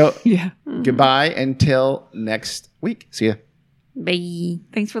anyway. So Yeah. goodbye until next week. See ya. Bye.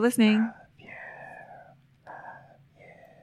 Thanks for listening.